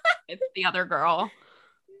scene with the other girl.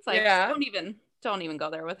 It's like Yeah. don't even go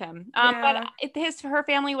there with him. But Yeah. her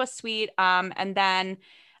family was sweet. And then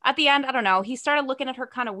at the end, I don't know, he started looking at her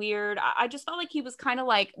kind of weird. I just felt like he was kind of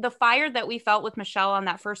like the fire that we felt with Michelle on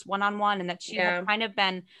that first one-on-one, and that she had Yeah. kind of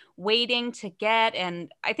been waiting to get.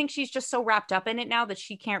 And I think she's just so wrapped up in it now that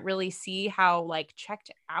she can't really see how like checked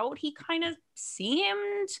out he kind of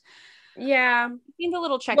seemed. Yeah. He seemed a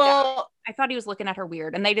little checked out. Well, I thought he was looking at her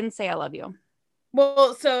weird, and they didn't say I love you.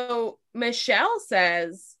 so Michelle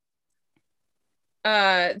says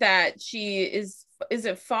that she is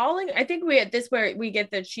it falling? I think we at this where we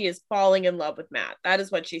get that she is falling in love with Matt. That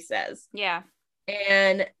is what she says. Yeah.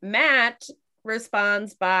 And Matt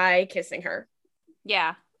responds by kissing her.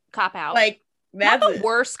 Yeah. Cop out. Like, that's not the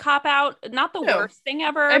worst cop out, not the worst thing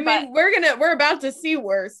ever. I mean, we're about to see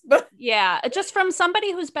worse, but yeah, just from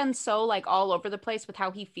somebody who's been so like all over the place with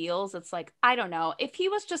how he feels, it's like, I don't know, if he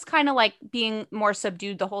was just kind of like being more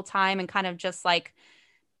subdued the whole time and kind of just like,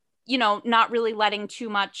 you know, not really letting too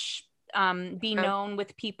much be known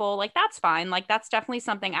with people, like that's fine. Like that's definitely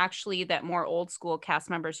something actually that more old school cast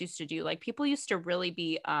members used to do. Like people used to really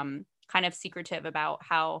be kind of secretive about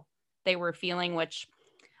how they were feeling, which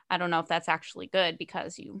I don't know if that's actually good,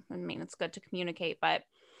 because it's good to communicate, but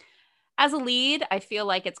as a lead, I feel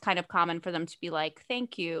like it's kind of common for them to be like,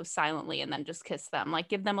 thank you, silently, and then just kiss them, like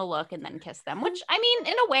give them a look and then kiss them, which I mean,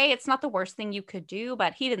 in a way, it's not the worst thing you could do,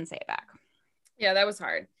 but he didn't say it back. Yeah, that was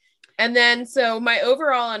hard. And then, so my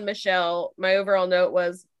overall note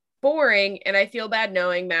was boring, and I feel bad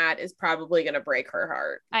knowing Matt is probably going to break her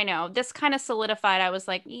heart. I know. This kind of solidified. I was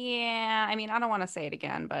like, yeah, I mean, I don't want to say it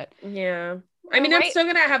again, but yeah. I mean, I'm still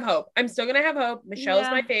going to have hope. Michelle is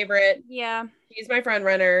my favorite. Yeah. She's my front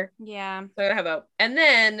runner. Yeah. So I'm going to have hope. And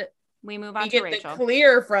then we move on to Rachel. The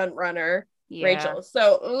clear front runner, yeah. Rachel.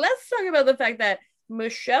 So let's talk about the fact that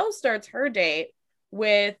Michelle starts her date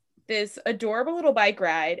with this adorable little bike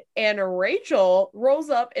ride, and Rachel rolls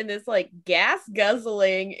up in this like gas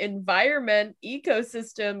guzzling, environment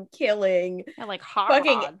ecosystem killing, like hot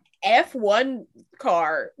fucking rod. F1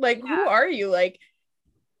 car. Like, who are you? Like,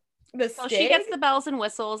 so she gets the bells and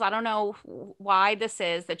whistles. I don't know why this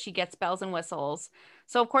is that she gets bells and whistles.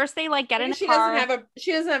 So of course they like get in a car.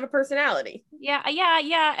 She doesn't have a personality. Yeah.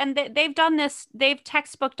 And they've done this. They've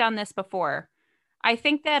textbook done this before. I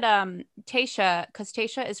think that Tayshia, because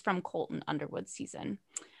Tayshia is from Colton Underwood season,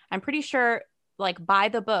 I'm pretty sure, like by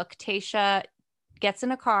the book, Tayshia gets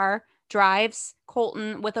in a car, drives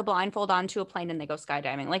Colton with a blindfold onto a plane, and they go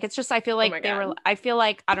skydiving. Like it's just, I feel like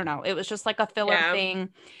I don't know, it was just like a filler thing.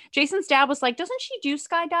 Jason's dad was like, doesn't she do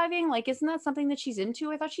skydiving? Like, isn't that something that she's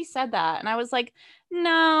into? I thought she said that. And I was like,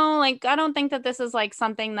 no, like I don't think that this is like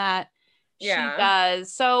something that she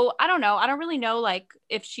does. So I don't know. I don't really know like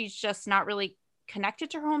if she's just not really connected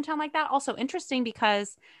to her hometown like that. Also interesting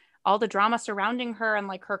because all the drama surrounding her and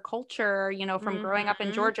like her culture, you know, from growing up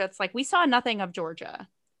in Georgia, it's like we saw nothing of Georgia.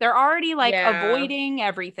 They're already like avoiding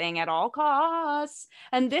everything at all costs.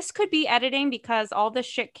 And this could be editing because all this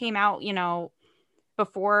shit came out, you know,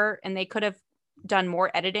 before, and they could have done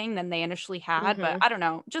more editing than they initially had. But I don't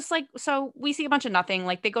know. Just like, so we see a bunch of nothing.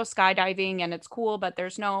 Like they go skydiving and it's cool, but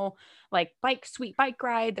there's no like sweet bike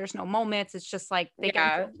ride. There's no moments. It's just like they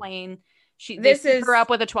get into a plane. They pick her up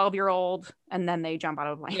with a 12-year-old and then they jump out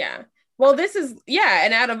of a plane. Yeah. Well,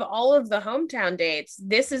 and out of all of the hometown dates,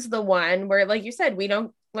 this is the one where, like you said, we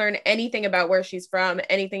don't learn anything about where she's from,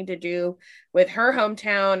 anything to do with her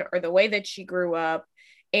hometown or the way that she grew up.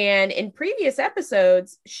 And in previous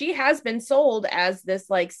episodes, she has been sold as this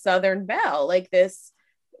like Southern belle, like this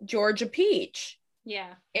Georgia peach.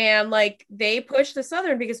 Yeah. And like they push the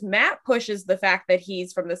Southern because Matt pushes the fact that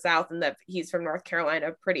he's from the South and that he's from North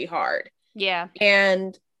Carolina pretty hard. Yeah.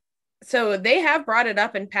 And so they have brought it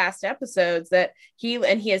up in past episodes that he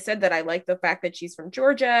has said that I like the fact that she's from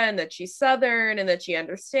Georgia and that she's Southern and that she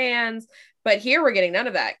understands. But here we're getting none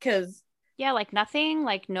of that because like nothing,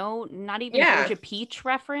 like no, not even Georgia peach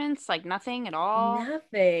reference, like nothing at all.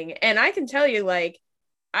 Nothing. And I can tell you, like,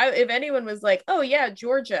 if anyone was like, oh yeah,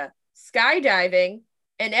 Georgia, skydiving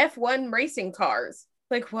and F1 racing cars,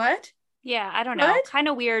 like what? Yeah, I don't know. Kind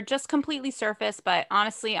of weird, just completely surface. But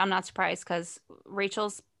honestly, I'm not surprised because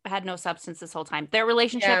Rachel's had no substance this whole time. Their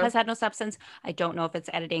relationship has had no substance. I don't know if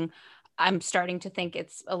it's editing. I'm starting to think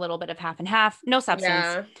it's a little bit of half and half. No substance.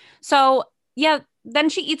 Yeah. So then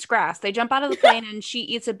she eats grass. They jump out of the plane and she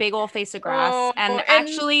eats a big old face of grass. And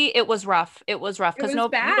actually, it was rough. It was rough because you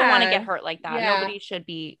don't want to get hurt like that. Yeah. Nobody should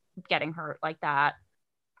be getting hurt like that.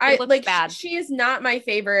 Bad. She is not my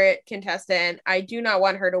favorite contestant. I do not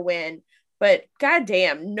want her to win. but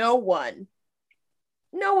goddamn, no one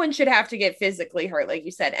should have to get physically hurt, like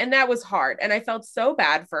you said. And that was hard. And I felt so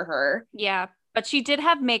bad for her. Yeah, but she did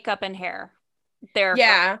have makeup and hair there.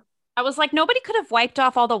 Yeah. I was like, nobody could have wiped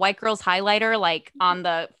off all the white girl's highlighter like on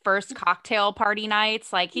the first cocktail party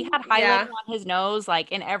nights. Like he had highlighter Yeah. on his nose,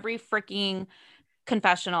 like in every freaking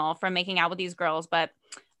confessional from making out with these girls. But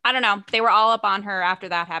I don't know. They were all up on her after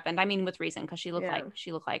that happened. I mean, with reason, because Yeah.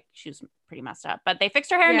 she looked like she was pretty messed up. But they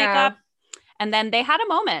fixed her hair and Yeah. makeup, and then they had a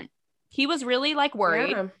moment. He was really like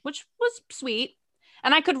worried, Yeah. which was sweet.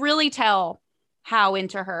 And I could really tell how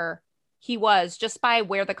into her he was just by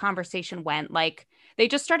where the conversation went. Like they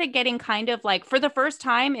just started getting kind of like, for the first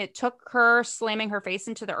time, it took her slamming her face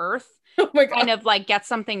into the earth, Oh my God. kind of like get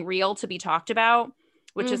something real to be talked about,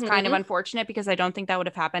 which is kind of Mhm. unfortunate because I don't think that would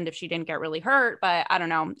have happened if she didn't get really hurt. But I don't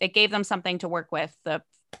know. It gave them something to work with, the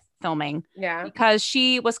filming, Yeah. because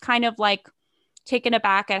she was kind of like taken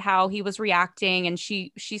aback at how he was reacting. And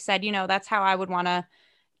she said, you know, that's how I would want to,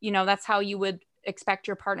 you know, that's how you would expect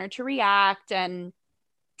your partner to react. And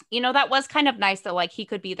you know, that was kind of nice that like he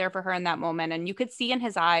could be there for her in that moment. And you could see in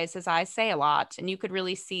his eyes say a lot. And you could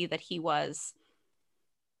really see that he was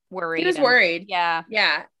worried. He was worried. Yeah.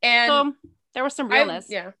 Yeah. And So there was some realness.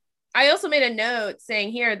 yeah. I also made a note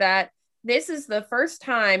saying here that this is the first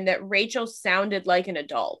time that Rachel sounded like an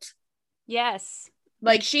adult. Yes.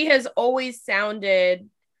 Like she has always sounded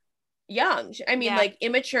young. I mean, Yeah. like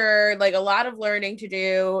immature, like a lot of learning to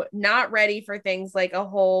do, not ready for things like a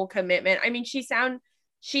whole commitment. I mean, she sounded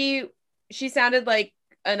like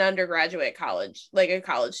an undergraduate college, like a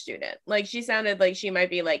college student. Like she sounded like she might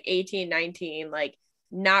be like 18, 19, like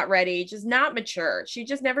not ready, just not mature. She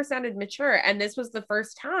just never sounded mature. And this was the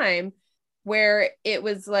first time where it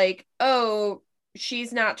was like, oh,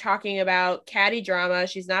 she's not talking about catty drama.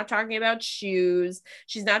 She's not talking about shoes.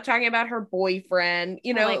 She's not talking about her boyfriend.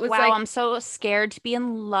 You know, Like, it was wow, like, I'm so scared to be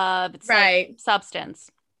in love. It's right. like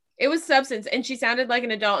substance. It was substance. And she sounded like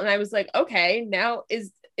an adult. And I was like, okay, now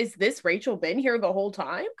is this Rachel been here the whole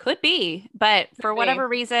time? Could be, but for Could be. whatever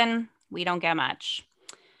reason, we don't get much.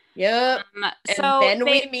 Yep. And So then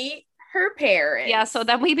we meet her parents. Yeah, so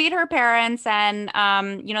then we meet her parents, and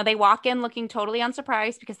you know, they walk in looking totally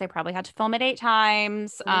unsurprised because they probably had to film it 8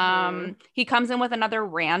 times. Mhm. He comes in with another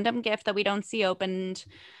random gift that we don't see opened.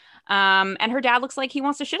 And her dad looks like he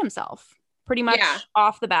wants to shit himself pretty much Yeah.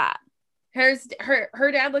 off the bat.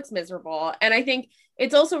 Her dad looks miserable. And I think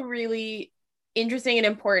it's also really interesting and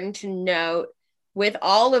important to note with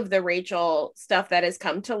all of the Rachel stuff that has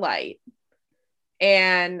come to light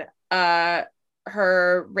and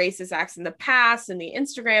her racist acts in the past and the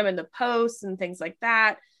Instagram and the posts and things like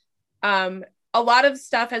that. A lot of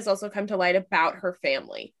stuff has also come to light about her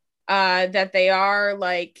family, that they are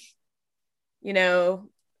like, you know,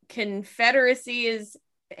 Confederacy is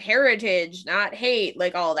heritage, not hate,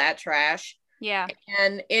 like all that trash. Yeah.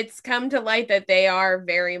 And it's come to light that they are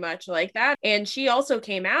very much like that. And she also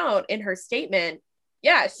came out in her statement.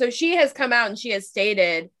 Yeah. So she has come out and she has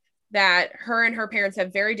stated that her and her parents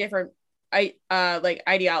have very different like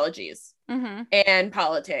ideologies and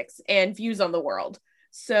politics and views on the world.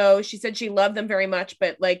 So she said she loved them very much,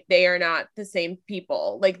 but like they are not the same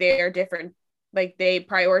people. Like they are different. Like they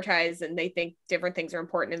prioritize and they think different things are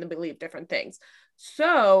important and they believe different things.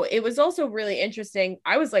 So it was also really interesting.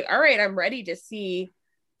 I was like, all right, I'm ready to see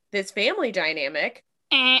this family dynamic.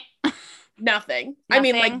 Nothing. I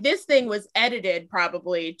mean, like this thing was edited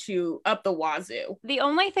probably to up the wazoo. The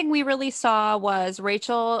only thing we really saw was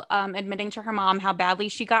Rachel admitting to her mom how badly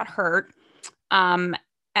she got hurt. And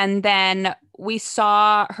then we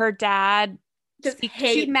saw her dad just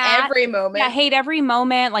hate every moment. Yeah, hate every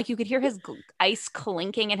moment. Like you could hear his ice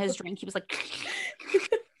clinking in his drink. He was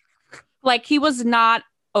like he was not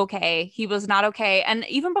okay. He was not okay. And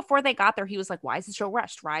even before they got there, he was like, why is it so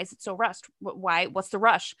rushed? Why is it so rushed? Why? What's the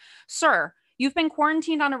rush? Sir, you've been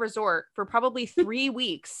quarantined on a resort for probably 3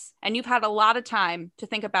 weeks and you've had a lot of time to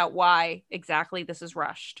think about why exactly this is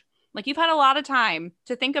rushed. Like you've had a lot of time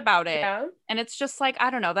to think about it. Yeah. And it's just like, I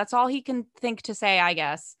don't know. That's all he can think to say, I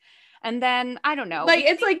guess. And then I don't know. Like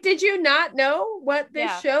it's like, did you not know what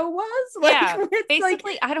this show was? Like, yeah,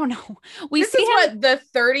 basically, like, I don't know. This is what the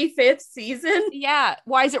 35th season. Yeah,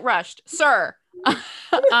 why is it rushed, sir?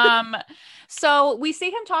 So we see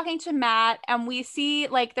him talking to Matt, and we see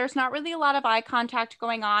like there's not really a lot of eye contact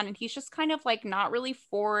going on, and he's just kind of like not really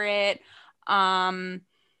for it.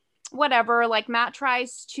 Whatever. Like Matt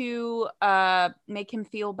tries to make him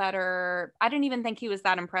feel better. I didn't even think he was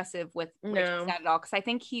that impressive with Rachel's dad at all, because I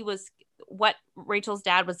think he was what Rachel's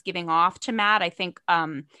dad was giving off to Matt. I think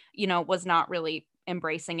you know, was not really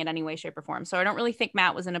embracing in any way, shape, or form. So I don't really think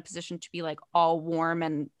Matt was in a position to be like all warm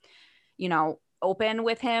and open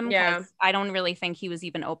with him, Yeah. because I don't really think he was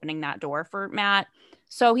even opening that door for Matt.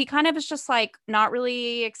 So he kind of is just like not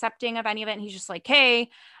really accepting of any of it. And he's just like, hey.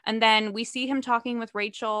 And then we see him talking with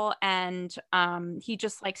Rachel, and he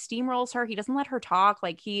just like steamrolls her. He doesn't let her talk.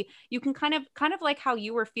 Like you can kind of like how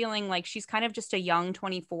you were feeling, like she's kind of just a young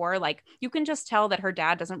 24. Like you can just tell that her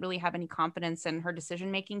dad doesn't really have any confidence in her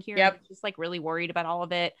decision making here. Yep. He's just like really worried about all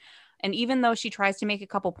of it. And even though she tries to make a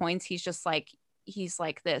couple points, he's like,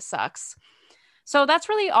 this sucks. So that's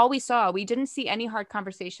really all we saw. We didn't see any hard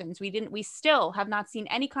conversations. We still have not seen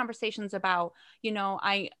any conversations about,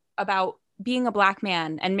 about being a Black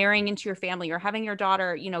man and marrying into your family, or having your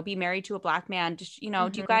daughter, be married to a Black man. Just,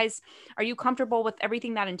 are you comfortable with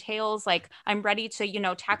everything that entails? Like, I'm ready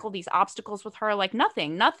to, tackle these obstacles with her. Like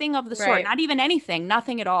nothing of the sort, Right. not even anything,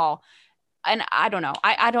 nothing at all. And I don't know.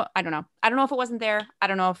 I don't know. I don't know if it wasn't there. I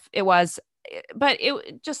don't know if it was, but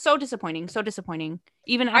it just so disappointing. So disappointing.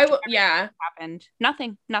 Even I after will, yeah, happened.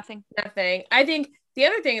 Nothing. nothing. I think the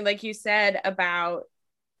other thing, like you said about,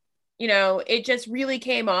 it just really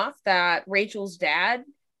came off that Rachel's dad,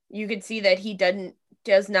 you could see that he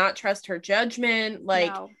does not trust her judgment,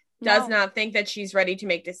 like No. does not think that she's ready to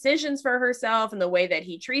make decisions for herself, and the way that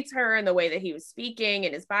he treats her and the way that he was speaking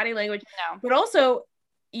and his body language. No. But also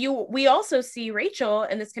we also see Rachel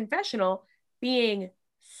in this confessional being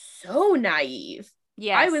so naive.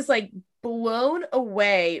 Yes. I was like blown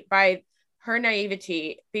away by her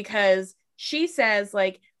naivety, because she says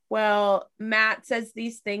like, well, Matt says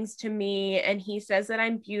these things to me, and he says that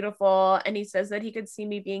I'm beautiful, and he says that he could see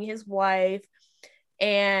me being his wife,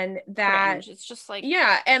 and that cringe. It's just like,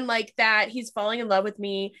 yeah, and like that he's falling in love with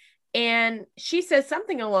me. And she says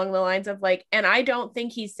something along the lines of like, and I don't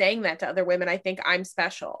think he's saying that to other women. I think I'm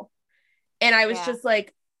special. And I was just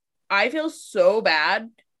like, I feel so bad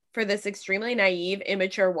for this extremely naive,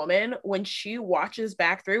 immature woman when she watches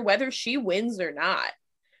back through, whether she wins or not,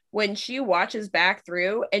 when she watches back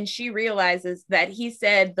through and she realizes that he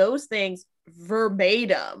said those things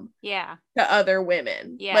verbatim to other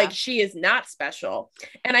women. Like, she is not special.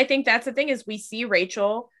 And I think that's the thing, is we see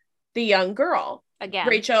Rachel, the young girl, again,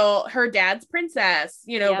 Rachel, her dad's princess,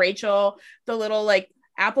 Rachel, the little like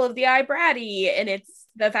apple of the eye bratty, and it's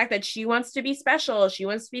the fact that she wants to be special, she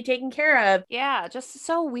wants to be taken care of. Yeah, just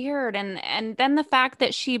so weird. And then the fact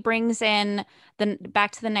that she brings in the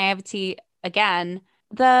back to the naivety again,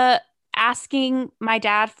 the asking my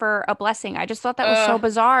dad for a blessing. I just thought that was so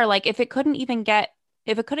bizarre. Like, if it couldn't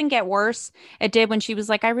get worse, it did when she was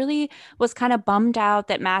like, I really was kind of bummed out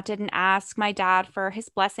that Matt didn't ask my dad for his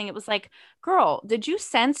blessing. It was like, girl, did you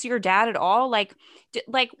sense your dad at all? Like,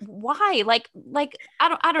 why? Like, I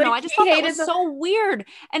don't know. I just thought that was so weird.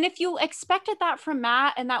 And if you expected that from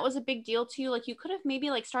Matt and that was a big deal to you, like, you could have maybe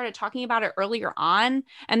like started talking about it earlier on.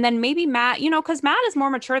 And then maybe Matt, because Matt is more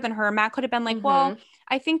mature than her. Matt could have been like, well,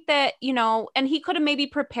 I think that, and he could have maybe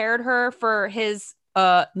prepared her for his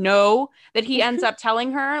no, that he ends up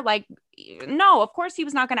telling her. Like, no, of course he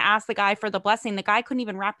was not going to ask the guy for the blessing. The guy couldn't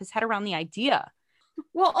even wrap his head around the idea.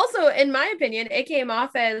 Well, also, in my opinion, it came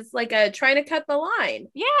off as like a trying to cut the line.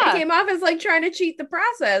 Yeah. It came off as like trying to cheat the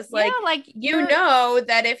process. Like, yeah, like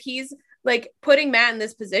that if he's like putting Matt in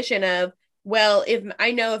this position of, well, if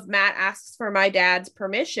Matt asks for my dad's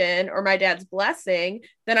permission or my dad's blessing,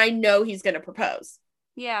 then I know he's going to propose.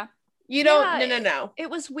 Yeah. You don't, no. It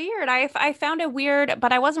was weird. I found it weird,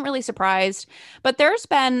 but I wasn't really surprised. But there's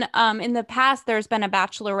been, in the past, there's been a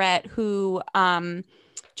bachelorette who,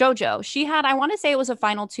 JoJo, she had, I want to say it was a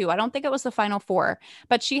final two. I don't think it was the final four,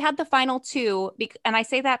 but she had the final two. And I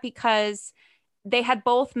say that because they had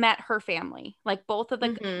both met her family, like both of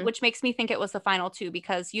the, which makes me think it was the final two,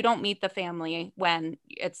 because you don't meet the family when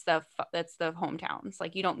it's the hometowns.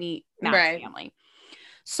 Like, you don't meet Matt's family.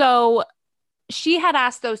 So she had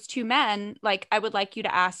asked those two men, like, I would like you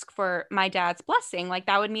to ask for my dad's blessing. Like,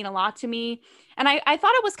 that would mean a lot to me. And I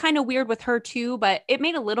thought it was kind of weird with her too, but it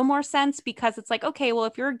made a little more sense, because it's like, okay, well,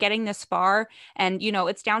 if you're getting this far and,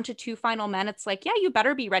 it's down to two final men, it's like, yeah, you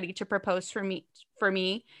better be ready to propose for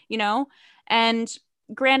me, And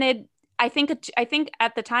granted, I think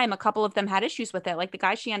at the time, a couple of them had issues with it. Like, the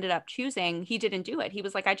guy she ended up choosing, he didn't do it. He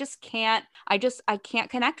was like, I can't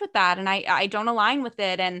connect with that. And I don't align with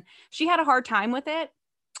it. And she had a hard time with it.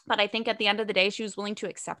 But I think at the end of the day, she was willing to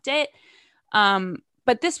accept it.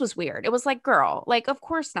 But this was weird. It was like, girl, like, of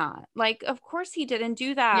course not. Like, of course he didn't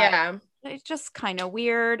do that. Yeah. It's just kind of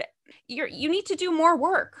weird. You need to do more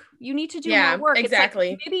work. You need to do more work.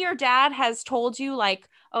 Exactly. It's like, maybe your dad has told you like,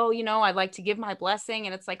 oh, I'd like to give my blessing.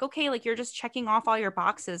 And it's like, okay, like, you're just checking off all your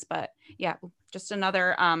boxes. But yeah, just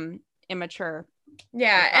another immature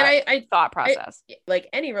Yeah, with and that I thought process. like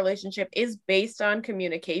any relationship is based on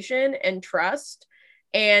communication and trust.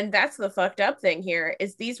 And that's the fucked up thing here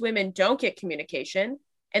is these women don't get communication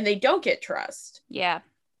and they don't get trust. Yeah.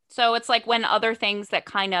 So it's like when other things that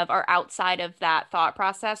kind of are outside of that thought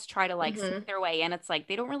process try to like Mm-hmm. sneak their way in, it's like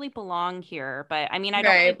they don't really belong here. But I mean, I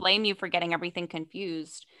don't really Right. blame you for getting everything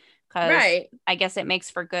confused because Right. I guess it makes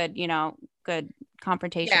for good, good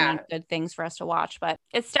confrontation and Yeah. good things for us to watch. But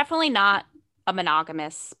it's definitely not a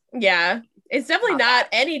monogamous, Yeah. It's definitely not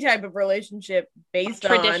not that. any type of relationship based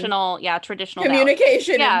on Traditional values.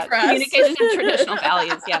 communication and Yeah, trust. communication and traditional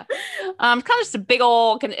values. Yeah. It's kind of just a big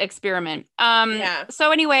old experiment. Yeah.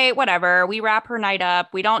 So anyway, whatever. We wrap her night up.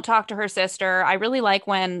 We don't talk to her sister. I really like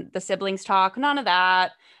when the siblings talk. None of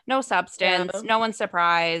that. No substance. No. No one's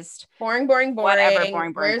surprised. Boring, boring, Whatever. boring.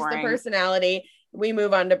 Boring, boring, Where's the boring. personality? We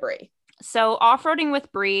move on to Brie. So off-roading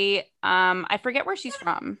with Bree, I forget where she's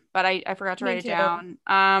from, but I forgot to Me write it too.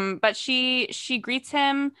 down. But she greets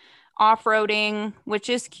him off-roading, which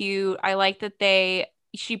is cute. I like that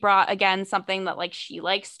she brought again something that like she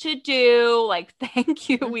likes to do. Like, thank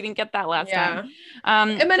you. We didn't get that last time. Yeah.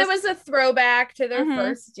 And then it Just was a throwback to their mhm.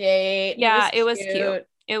 first date. It Yeah, was it was cute. cute.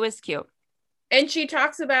 It was cute. And she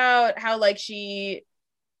talks about how like she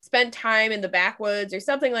spent time in the backwoods or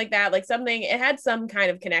something like that. Like something, it had some kind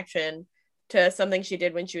of connection to something she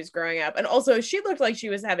did when she was growing up. And also she looked like she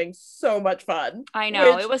was having so much fun, I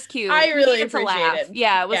know. which It was cute. I We really needed to laugh. appreciated.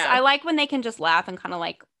 Yeah, it was Yeah. I like when they can just laugh and kind of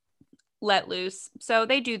like let loose. So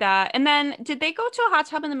they do that. And then did they go to a hot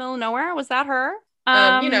tub in the middle of nowhere? Was that her?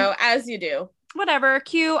 As you do. Whatever.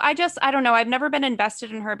 Q. I don't know. I've never been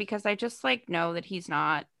invested in her because I just like know that he's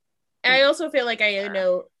not. And I also feel like I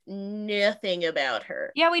know nothing about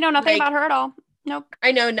her. Yeah, we know nothing Like about her at all. Nope.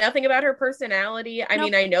 I know nothing about her personality. I Nope.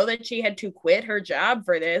 mean, I know that she had to quit her job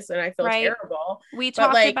for this and I feel Right. terrible, We but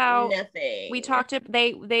talked like about we nothing. talked to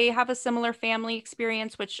they have a similar family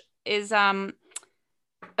experience, which is a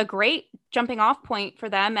great jumping off point for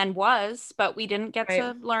them and was, but we didn't get Right.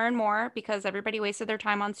 to learn more because everybody wasted their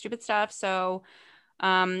time on stupid stuff. So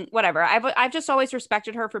whatever. I've just always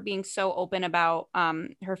respected her for being so open about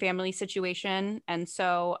her family situation and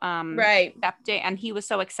so Right. accepting, and he was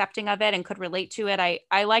so accepting of it and could relate to it.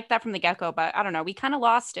 I liked that from the get-go, but I don't know, we kind of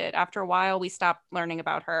lost it after a while. We stopped learning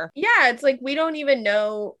about her. Yeah, it's like we don't even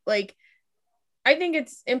know like I think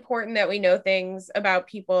it's important that we know things about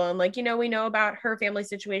people and like we know about her family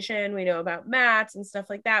situation, we know about Matt's and stuff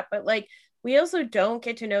like that, but like we also don't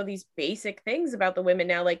get to know these basic things about the women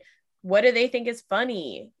now, like what do they think is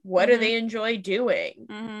funny? What do Mm-hmm. they enjoy doing?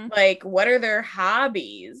 Mm-hmm. Like what are their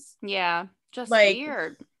hobbies? Yeah, just Like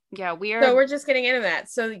weird. Yeah, so weird. we're just getting into that.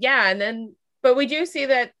 So yeah, and then but we do see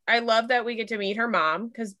that I love that we get to meet her mom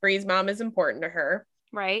because Bree's mom is important to her.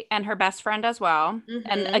 Right, and her best friend as well. And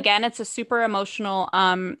Mm-hmm. again, it's a super emotional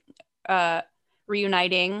uh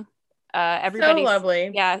reuniting. So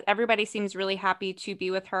lovely. Everybody seems really happy to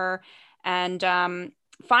be with her. And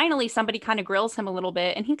finally somebody kind of grills him a little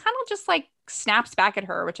bit and he kind of just like snaps back at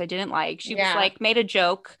her, which I didn't like. She was Yeah. like made a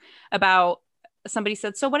joke about somebody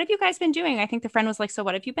said, "So what have you guys been doing?" I think the friend was like, "So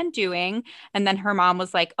what have you been doing?" And then her mom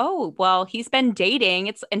was like, "Oh, well, he's been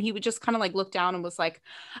dating." And he would just kind of like look down and was like,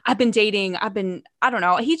 "I've been dating. I don't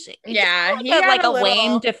know." He just Yeah, like he had like a a lame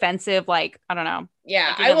little. defensive, like, I don't know.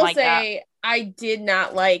 Yeah, I I didn't will like that. say I did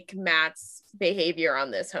not like Matt's behavior on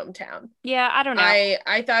this hometown. Yeah, I don't know.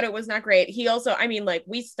 I thought it was not great. He also, I mean, like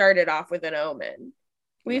we started off with an omen.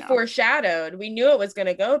 We Yeah. foreshadowed. We knew it was going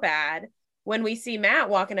to go bad when we see Matt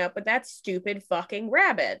walking up with that stupid fucking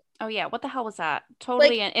rabbit. Oh yeah, what the hell was that?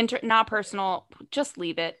 Totally Like, not personal. Just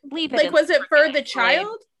leave it. Leave it like in the was it for freaking the Blade.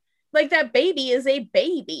 child? Like that baby is a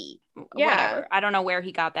baby. Yeah. Whatever. I don't know where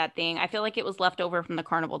he got that thing. I feel like it was left over from the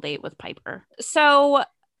carnival date with Piper. So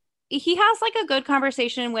he has like a good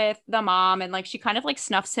conversation with the mom and like she kind of like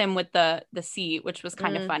snuffs him with the seat, which was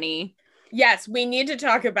kind of funny. Yes, we need to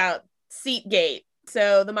talk about Seatgate.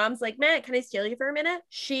 So the mom's like, Matt, can I steal you for a minute?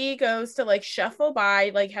 She goes to like shuffle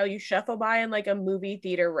by, like how you shuffle by in like a movie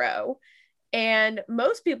theater row. And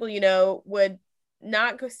most people, would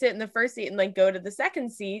not go sit in the first seat and like go to the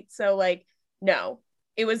second seat. So, like, no,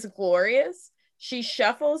 it was glorious. She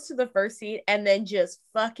shuffles to the first seat and then just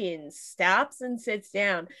fucking stops and sits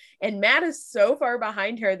down. And Matt is so far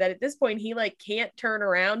behind her that at this point he like can't turn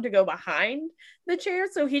around to go behind the chair.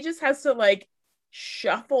 So he just has to like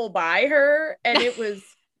shuffle by her. And it was,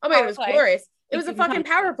 oh my God, it was glorious. It was a fucking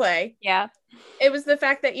power play. Yeah. It was the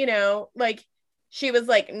fact that, like she was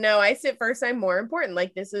like, no, I sit first. I'm more important.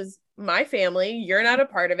 Like, this is my family. You're not a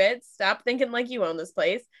part of it. Stop thinking like you own this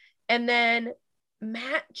place. And then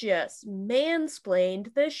Matt just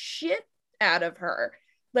mansplained the shit out of her.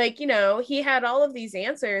 like, you know, he had all of these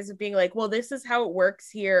answers of being like, well, this is how it works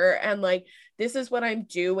here, and like this is what I'm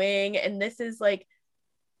doing, and this is like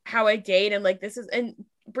how I date, and like this is, and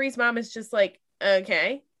Bree's mom is just like,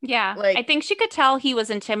 okay, Yeah. I like, think she could tell he was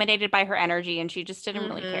intimidated by her energy and she just didn't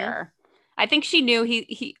really mm-hmm. care. I think she knew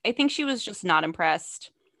he I think she was just not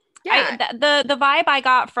impressed. Yeah, The vibe I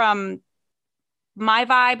got from my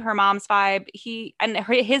vibe, her mom's vibe,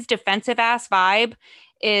 his defensive ass vibe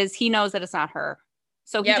is he knows that it's not her.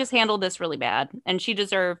 So he yep, just handled this really bad and she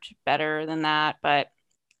deserved better than that, but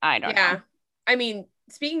I don't know. yeah. I mean,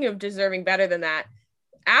 speaking of deserving better than that,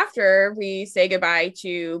 after we say goodbye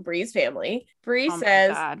to Bree's family, Bree Oh my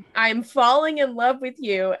says, God. I'm falling in love with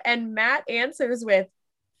you. And Matt answers with,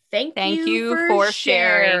 thank Thank you you for for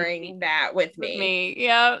sharing sharing that with with me. me.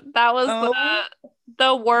 Yeah, that was Oh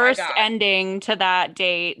the my worst God. ending to that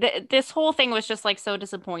date. This whole thing was just like so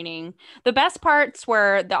disappointing. The best parts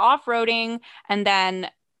were the off-roading and then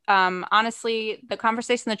honestly the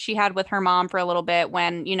conversation that she had with her mom for a little bit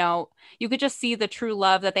when, you know, you could just see the true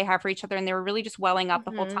love that they have for each other and they were really just welling up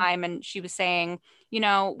the whole Mm-hmm. time and she was saying, you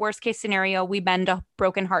know, worst case scenario, we bend a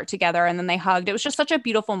broken heart together and then they hugged. It was just such a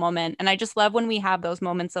beautiful moment and I just love when we have those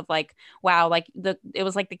moments of like wow, like it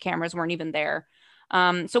was like the cameras weren't even there.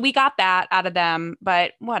 So we got that out of them,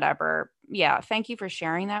 but whatever. Yeah, thank you for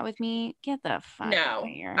sharing that with me. Get the fuck out of No,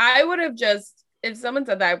 here. I would have just, if someone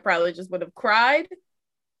said that, I probably just would have cried,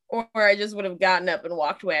 or I just would have gotten up and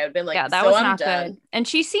walked away. I'd been Yeah, like, that so was I'm not good. done. And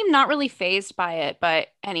she seemed not really phased by it, but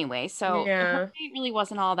anyway, so her Yeah. date really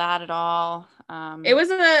wasn't all that at all. It was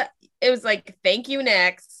a, it was like, thank you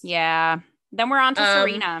next. Yeah. Then we're on to Um,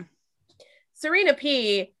 Serena. Serena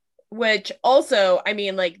P, which also, I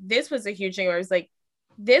mean, like, this was a huge thing where I was like,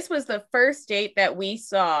 this was the first date that we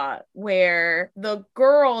saw where the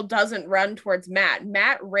girl doesn't run towards Matt.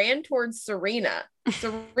 Matt ran towards Serena.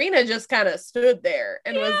 Serena just kind of stood there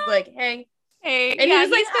and was Yeah. like, hey. Hey, And he yeah,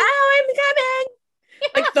 was like, he's been oh, I'm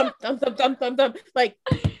coming. Like, thump, thump, thump, thump, thump, thump. Like,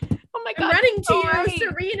 oh my I'm God, running to so you, right.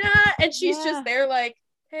 Serena. And she's just Yeah. there, like,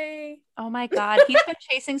 hey. Oh my God. He's been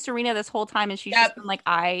chasing Serena this whole time and she's just Yep. been like,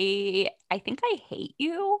 I think I hate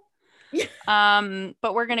you.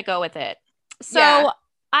 But we're gonna go with it. Yeah. So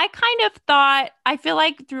I kind of thought, I feel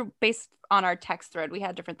like through based on our text thread, we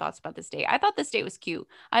had different thoughts about this date. I thought this date was cute.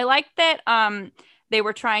 I liked that they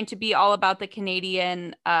were trying to be all about the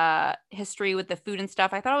Canadian history with the food and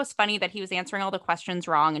stuff. I thought it was funny that he was answering all the questions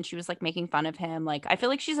wrong and she was like making fun of him. Like I feel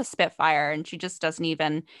like she's a spitfire and she just doesn't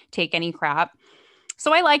even take any crap.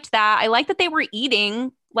 So I liked that. I liked that they were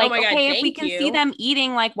eating. Oh Like, my God. okay, if we Thank can see you. them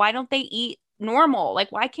eating, like, why don't they eat normal?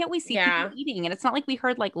 Like, why can't we see people Yeah. eating? And it's not like we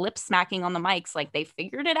heard like lip smacking on the mics. Like they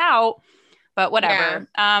figured it out, but Yeah.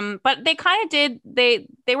 whatever. But they kind of did.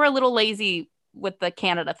 They were a little lazy with the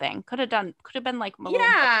Canada thing. Could have been like a little more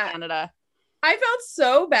Yeah. Canada. I felt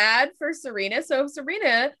so bad for Serena. So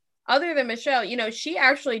Serena, other than Michelle, you know, she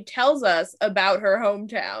actually tells us about her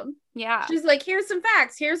hometown. Yeah. She's like, here's some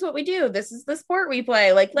facts. Here's what we do. This is the sport we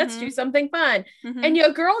play. Like, let's do Mm-hmm. something fun. Mm-hmm. And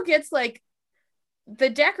your girl gets like, the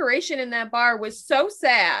decoration in that bar was so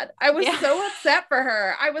sad. I was Yeah. so upset for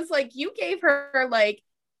her. I was like, you gave her like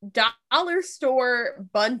dollar store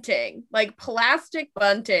bunting, like plastic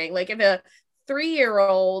bunting. Like if a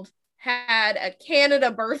 3-year-old had a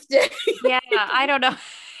Canada birthday. Yeah. I don't know.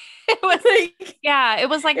 It was Like, yeah. It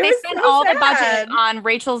was like it they was spent so all the budget sad. on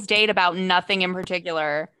Rachel's date about nothing in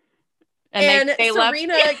particular. And And they left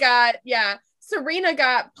Serena got, yeah, Serena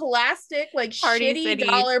got plastic, like Party shitty City.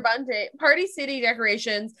 dollar bunting, Party City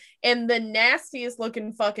decorations, and the nastiest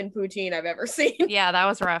looking fucking poutine I've ever seen. Yeah, that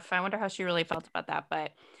was rough. I wonder how she really felt about that.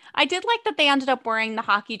 But I did like that they ended up wearing the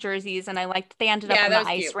hockey jerseys and I liked that they ended up Yeah, on that the was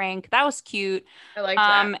ice cute. rink. That was cute. I liked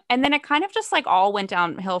that. And then it kind of just like all went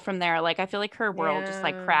downhill from there. Like I feel like her world just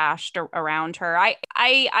like Yeah. crashed around her.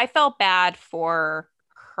 I felt bad for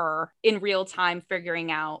her in real time figuring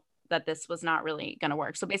out that this was not really going to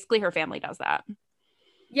work. So basically her family does that.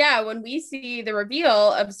 Yeah, when we see the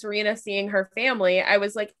reveal of Serena seeing her family, I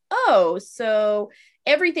was like, oh, so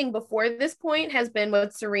everything before this point has been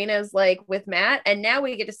what Serena's like with Matt. And now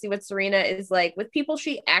we get to see what Serena is like with people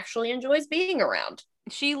she actually enjoys being around.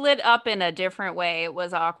 She lit up in a different way. It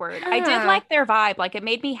was awkward. I did Yeah. like their vibe. Like it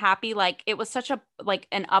made me happy. Like it was such a like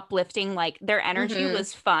an uplifting, like their energy Mm-hmm.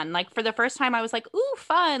 was fun. Like for the first time I was like, ooh,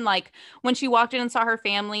 fun. Like when she walked in and saw her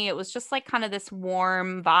family, it was just like kind of this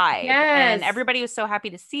warm vibe. And Yes. everybody was so happy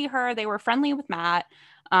to see her. They were friendly with Matt.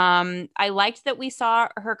 I liked that we saw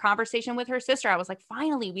her conversation with her sister. I was like,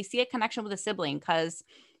 finally, we see a connection with a sibling because,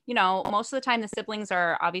 you know, most of the time the siblings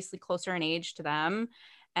are obviously closer in age to them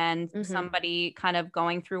and Mm-hmm. somebody kind of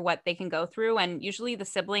going through what they can go through. And usually the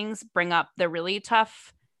siblings bring up the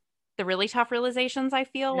the really tough realizations. I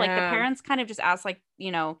feel like the parents kind of just ask, like,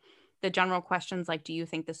 you know, the general questions, like, do you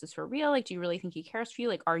think this is for real? Like, do you really think he cares for you?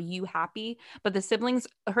 Like, are you happy? But the siblings,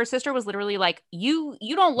 her sister was literally like, you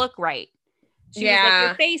don't look right. She was like,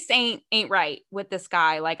 your face ain't right with this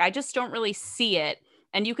guy. Like, I just don't really see it.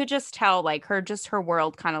 And you could just tell, like, her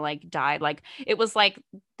world kind of like died. Like, it was like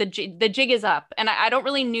the jig is up. And I don't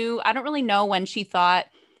really know when she thought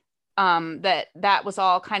that was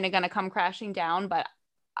all kind of going to come crashing down, but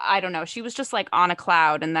I don't know. She was just like on a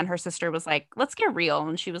cloud, and then her sister was like, let's get real.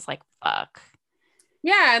 And she was like, fuck.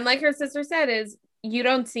 Yeah. And like her sister said, is you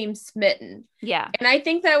don't seem smitten. Yeah. And I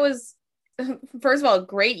think that was, first of all,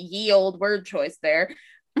 great ye old word choice there.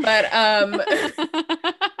 But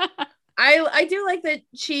I do like that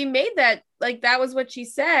she made that, like, that was what she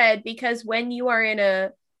said, because when you are in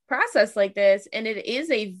a process like this, and it is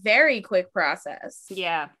a very quick process.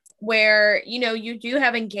 Yeah. Where, you know, you do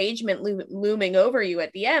have engagement looming over you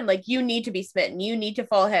at the end. Like, you need to be smitten. You need to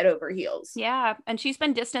fall head over heels. Yeah. And she's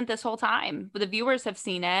been distant this whole time. The viewers have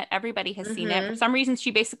seen it. Everybody has seen it. For some reason,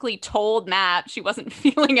 she basically told Matt she wasn't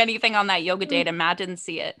feeling anything on that yoga date, and Matt didn't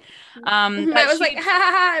see it. Matt was like, ha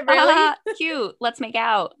ha ha, really? Cute. Let's make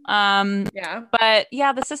out. Yeah. But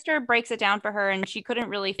yeah, the sister breaks it down for her, and she couldn't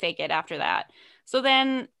really fake it after that.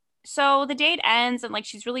 So the date ends, and like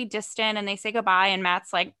she's really distant, and they say goodbye, and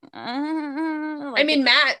Matt's like I mean,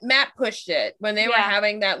 Matt pushed it when they were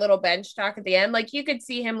having that little bench talk at the end. Like, you could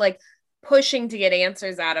see him like pushing to get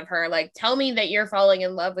answers out of her. Like, tell me that you're falling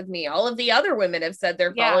in love with me. All of the other women have said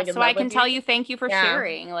they're falling in love with me. So I can tell you, thank you for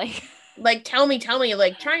sharing. Like, tell me,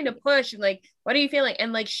 like trying to push, and like, what are you feeling?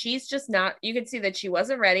 And like, she's just not, you could see that she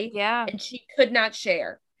wasn't ready. Yeah. And she could not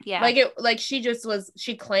share. Yeah.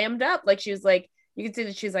 She clammed up. Like, she was like, you can see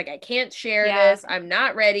that she's like, I can't share this. I'm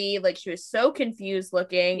not ready. Like, she was so confused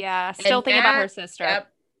looking. Yeah. Still thinking about her sister.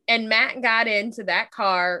 Yep. And Matt got into that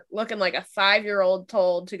car looking like a 5-year-old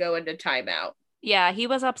told to go into timeout. Yeah, he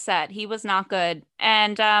was upset. He was not good.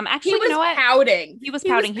 And actually, you know what? Pouting. He was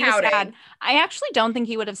pouting. He was sad. I actually don't think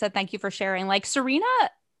he would have said thank you for sharing. Like, Serena.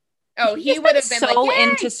 Oh, he would have been so like,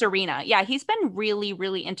 into Serena. Yeah, he's been really,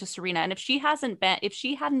 really into Serena. And if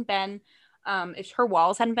her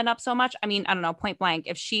walls hadn't been up so much, I mean, I don't know, point blank,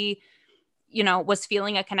 if she, you know, was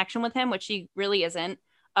feeling a connection with him, which she really isn't,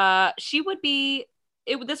 this would be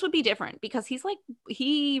different, because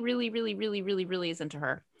he really, really, really, really, really is into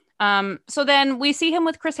her. So then we see him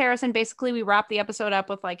with Chris Harrison. Basically, we wrap the episode up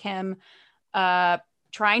with like him,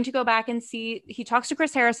 trying to go back and see. He talks to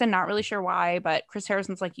Chris Harrison, not really sure why, but Chris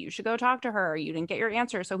Harrison's like, you should go talk to her. You didn't get your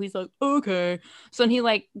answer. So he's like, okay. So then he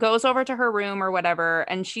like goes over to her room or whatever.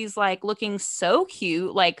 And she's like looking so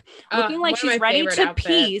cute, like looking like she's ready to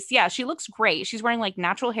piece. Yeah, she looks great. She's wearing like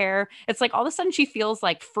natural hair. It's like all of a sudden she feels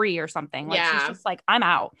like free or something. Like she's just like, I'm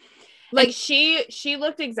out. Like, and she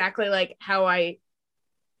looked exactly like how I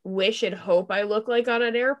wish and hope I look like on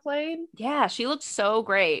an airplane. Yeah, she looked so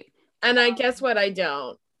great. And I guess what, I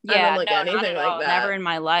don't. Yeah, I don't look anything like that. Never in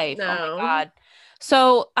my life. No. Oh my God.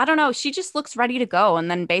 So I don't know. She just looks ready to go. And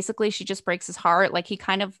then basically she just breaks his heart. Like, he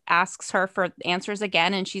kind of asks her for answers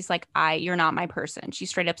again. And she's like, you're not my person. She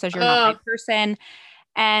straight up says, you're not my person.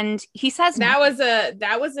 And he says, that was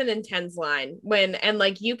an intense line and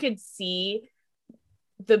like, you could see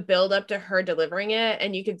the build up to her delivering it,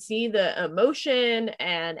 and you could see the emotion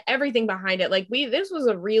and everything behind it. Like, this was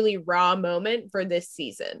a really raw moment for this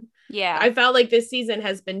season. Yeah. I felt like this season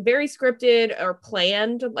has been very scripted or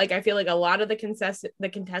planned. Like, I feel like a lot of the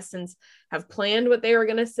contestants have planned what they were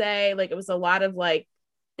going to say. Like, it was a lot of like,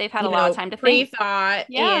 they've had a lot of time to pre-thought,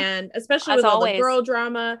 and especially with all the girl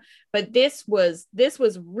drama. But this was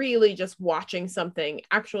really just watching something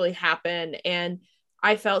actually happen. And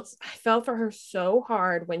I felt for her so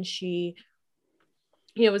hard when she,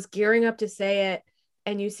 you know, was gearing up to say it,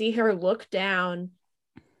 and you see her look down,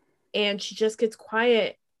 and she just gets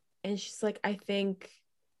quiet, and she's like, I think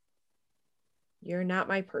you're not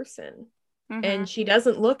my person. Mm-hmm. And she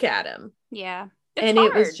doesn't look at him. Yeah. It's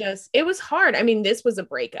hard. It was hard. I mean, this was a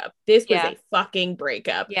breakup. This was a fucking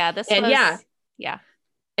breakup. Yeah. Yeah.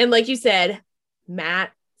 And like you said,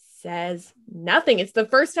 Matt says nothing. It's the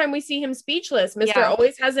first time we see him speechless. Mr.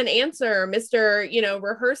 always has an answer. Mr. You know,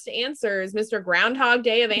 rehearsed answers. Mr. Groundhog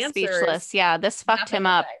Day of answers. Speechless. Yeah, this fucked him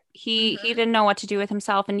up. He didn't know what to do with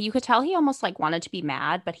himself, and you could tell he almost like wanted to be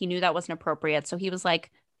mad, but he knew that wasn't appropriate. So he was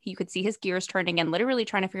like, you could see his gears turning and literally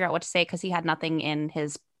trying to figure out what to say, because he had nothing in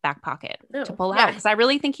his back pocket to pull out. Because I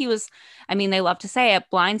really think he was, I mean, they love to say it,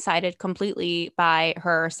 blindsided completely by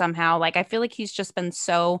her somehow. Like, I feel like he's just been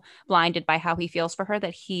so blinded by how he feels for her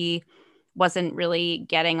that he wasn't really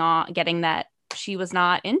getting that she was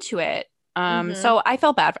not into it. Mm-hmm. So I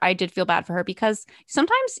felt bad. I did feel bad for her because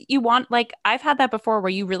sometimes you want, like, I've had that before where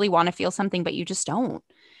you really want to feel something, but you just don't.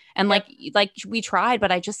 And Yep. like we tried,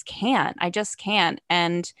 but I just can't. I just can't.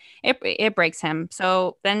 And it breaks him.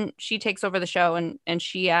 So then she takes over the show and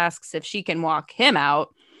she asks if she can walk him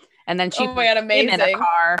out. And then she Oh my puts God, him in a amazing.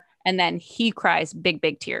 car and then he cries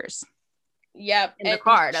big tears Yep. in the And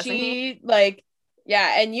car, doesn't he? she like,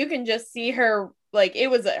 yeah, and you can just see her like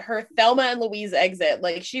it was her Thelma and Louise exit.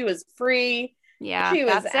 Like she was free. Yeah, She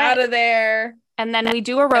was that's out it. of there. And then we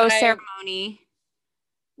do a And rose I ceremony.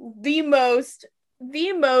 the most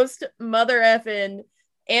mother effing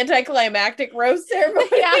anticlimactic rose ceremony.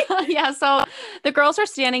 Yeah, yeah. So the girls are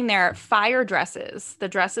standing there, fire dresses. The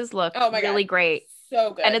dresses look Oh my really God. great. So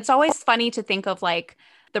And good. it's always funny to think of like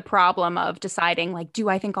the problem of deciding, like, do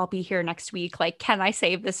I think I'll be here next week? Like, can I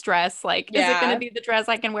save this dress? Like, is it going to Yeah. be the dress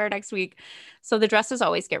I can wear next week? So the dresses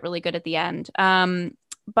always get really good at the end.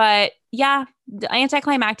 But yeah,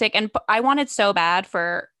 anticlimactic. And I wanted so bad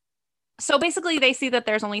for. So basically, they see that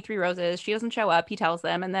there's only three roses. She doesn't show up. He tells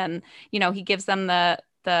them, and then he gives them the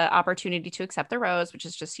opportunity to accept the rose, which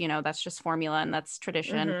is just that's just formula and that's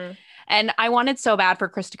tradition. Mm-hmm. And I wanted so bad for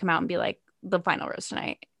Chris to come out and be like, the final rose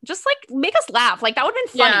tonight. Just like make us laugh. Like that would have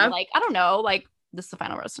been funny. Yeah. Like, I don't know, like this is the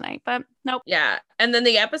final rose tonight. But nope. Yeah. And then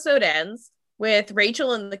the episode ends with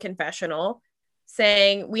Rachel in the confessional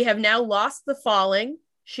saying, "We have now lost the falling.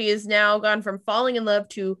 She has now gone from falling in love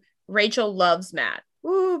to Rachel loves Matt."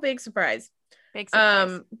 Ooh, big surprise. Big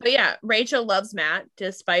surprise. But yeah, Rachel loves Matt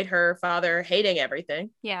despite her father hating everything.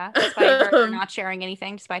 Yeah, despite her not sharing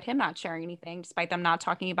anything, despite him not sharing anything, despite them not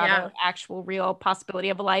talking about Yeah. an actual real possibility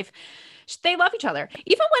of a life, they love each other.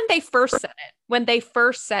 Even when they first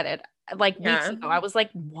said it, like weeks ago, I was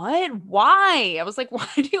like, what? Why? I was like, why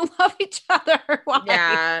do you love each other? Why?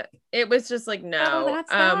 Yeah, it was just like, no. So that's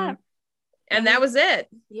that. And that was it.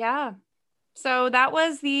 Yeah. So that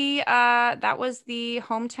was the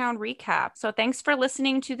hometown recap. So thanks for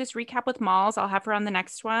listening to this recap with Malls. I'll have her on the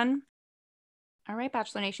next one. All right,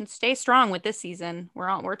 Bachelor Nation, stay strong with this season.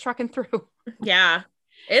 We're trucking through. Yeah,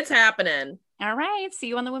 it's happening. All right, see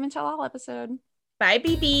you on the Women Tell All episode. Bye,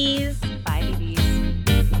 BBs.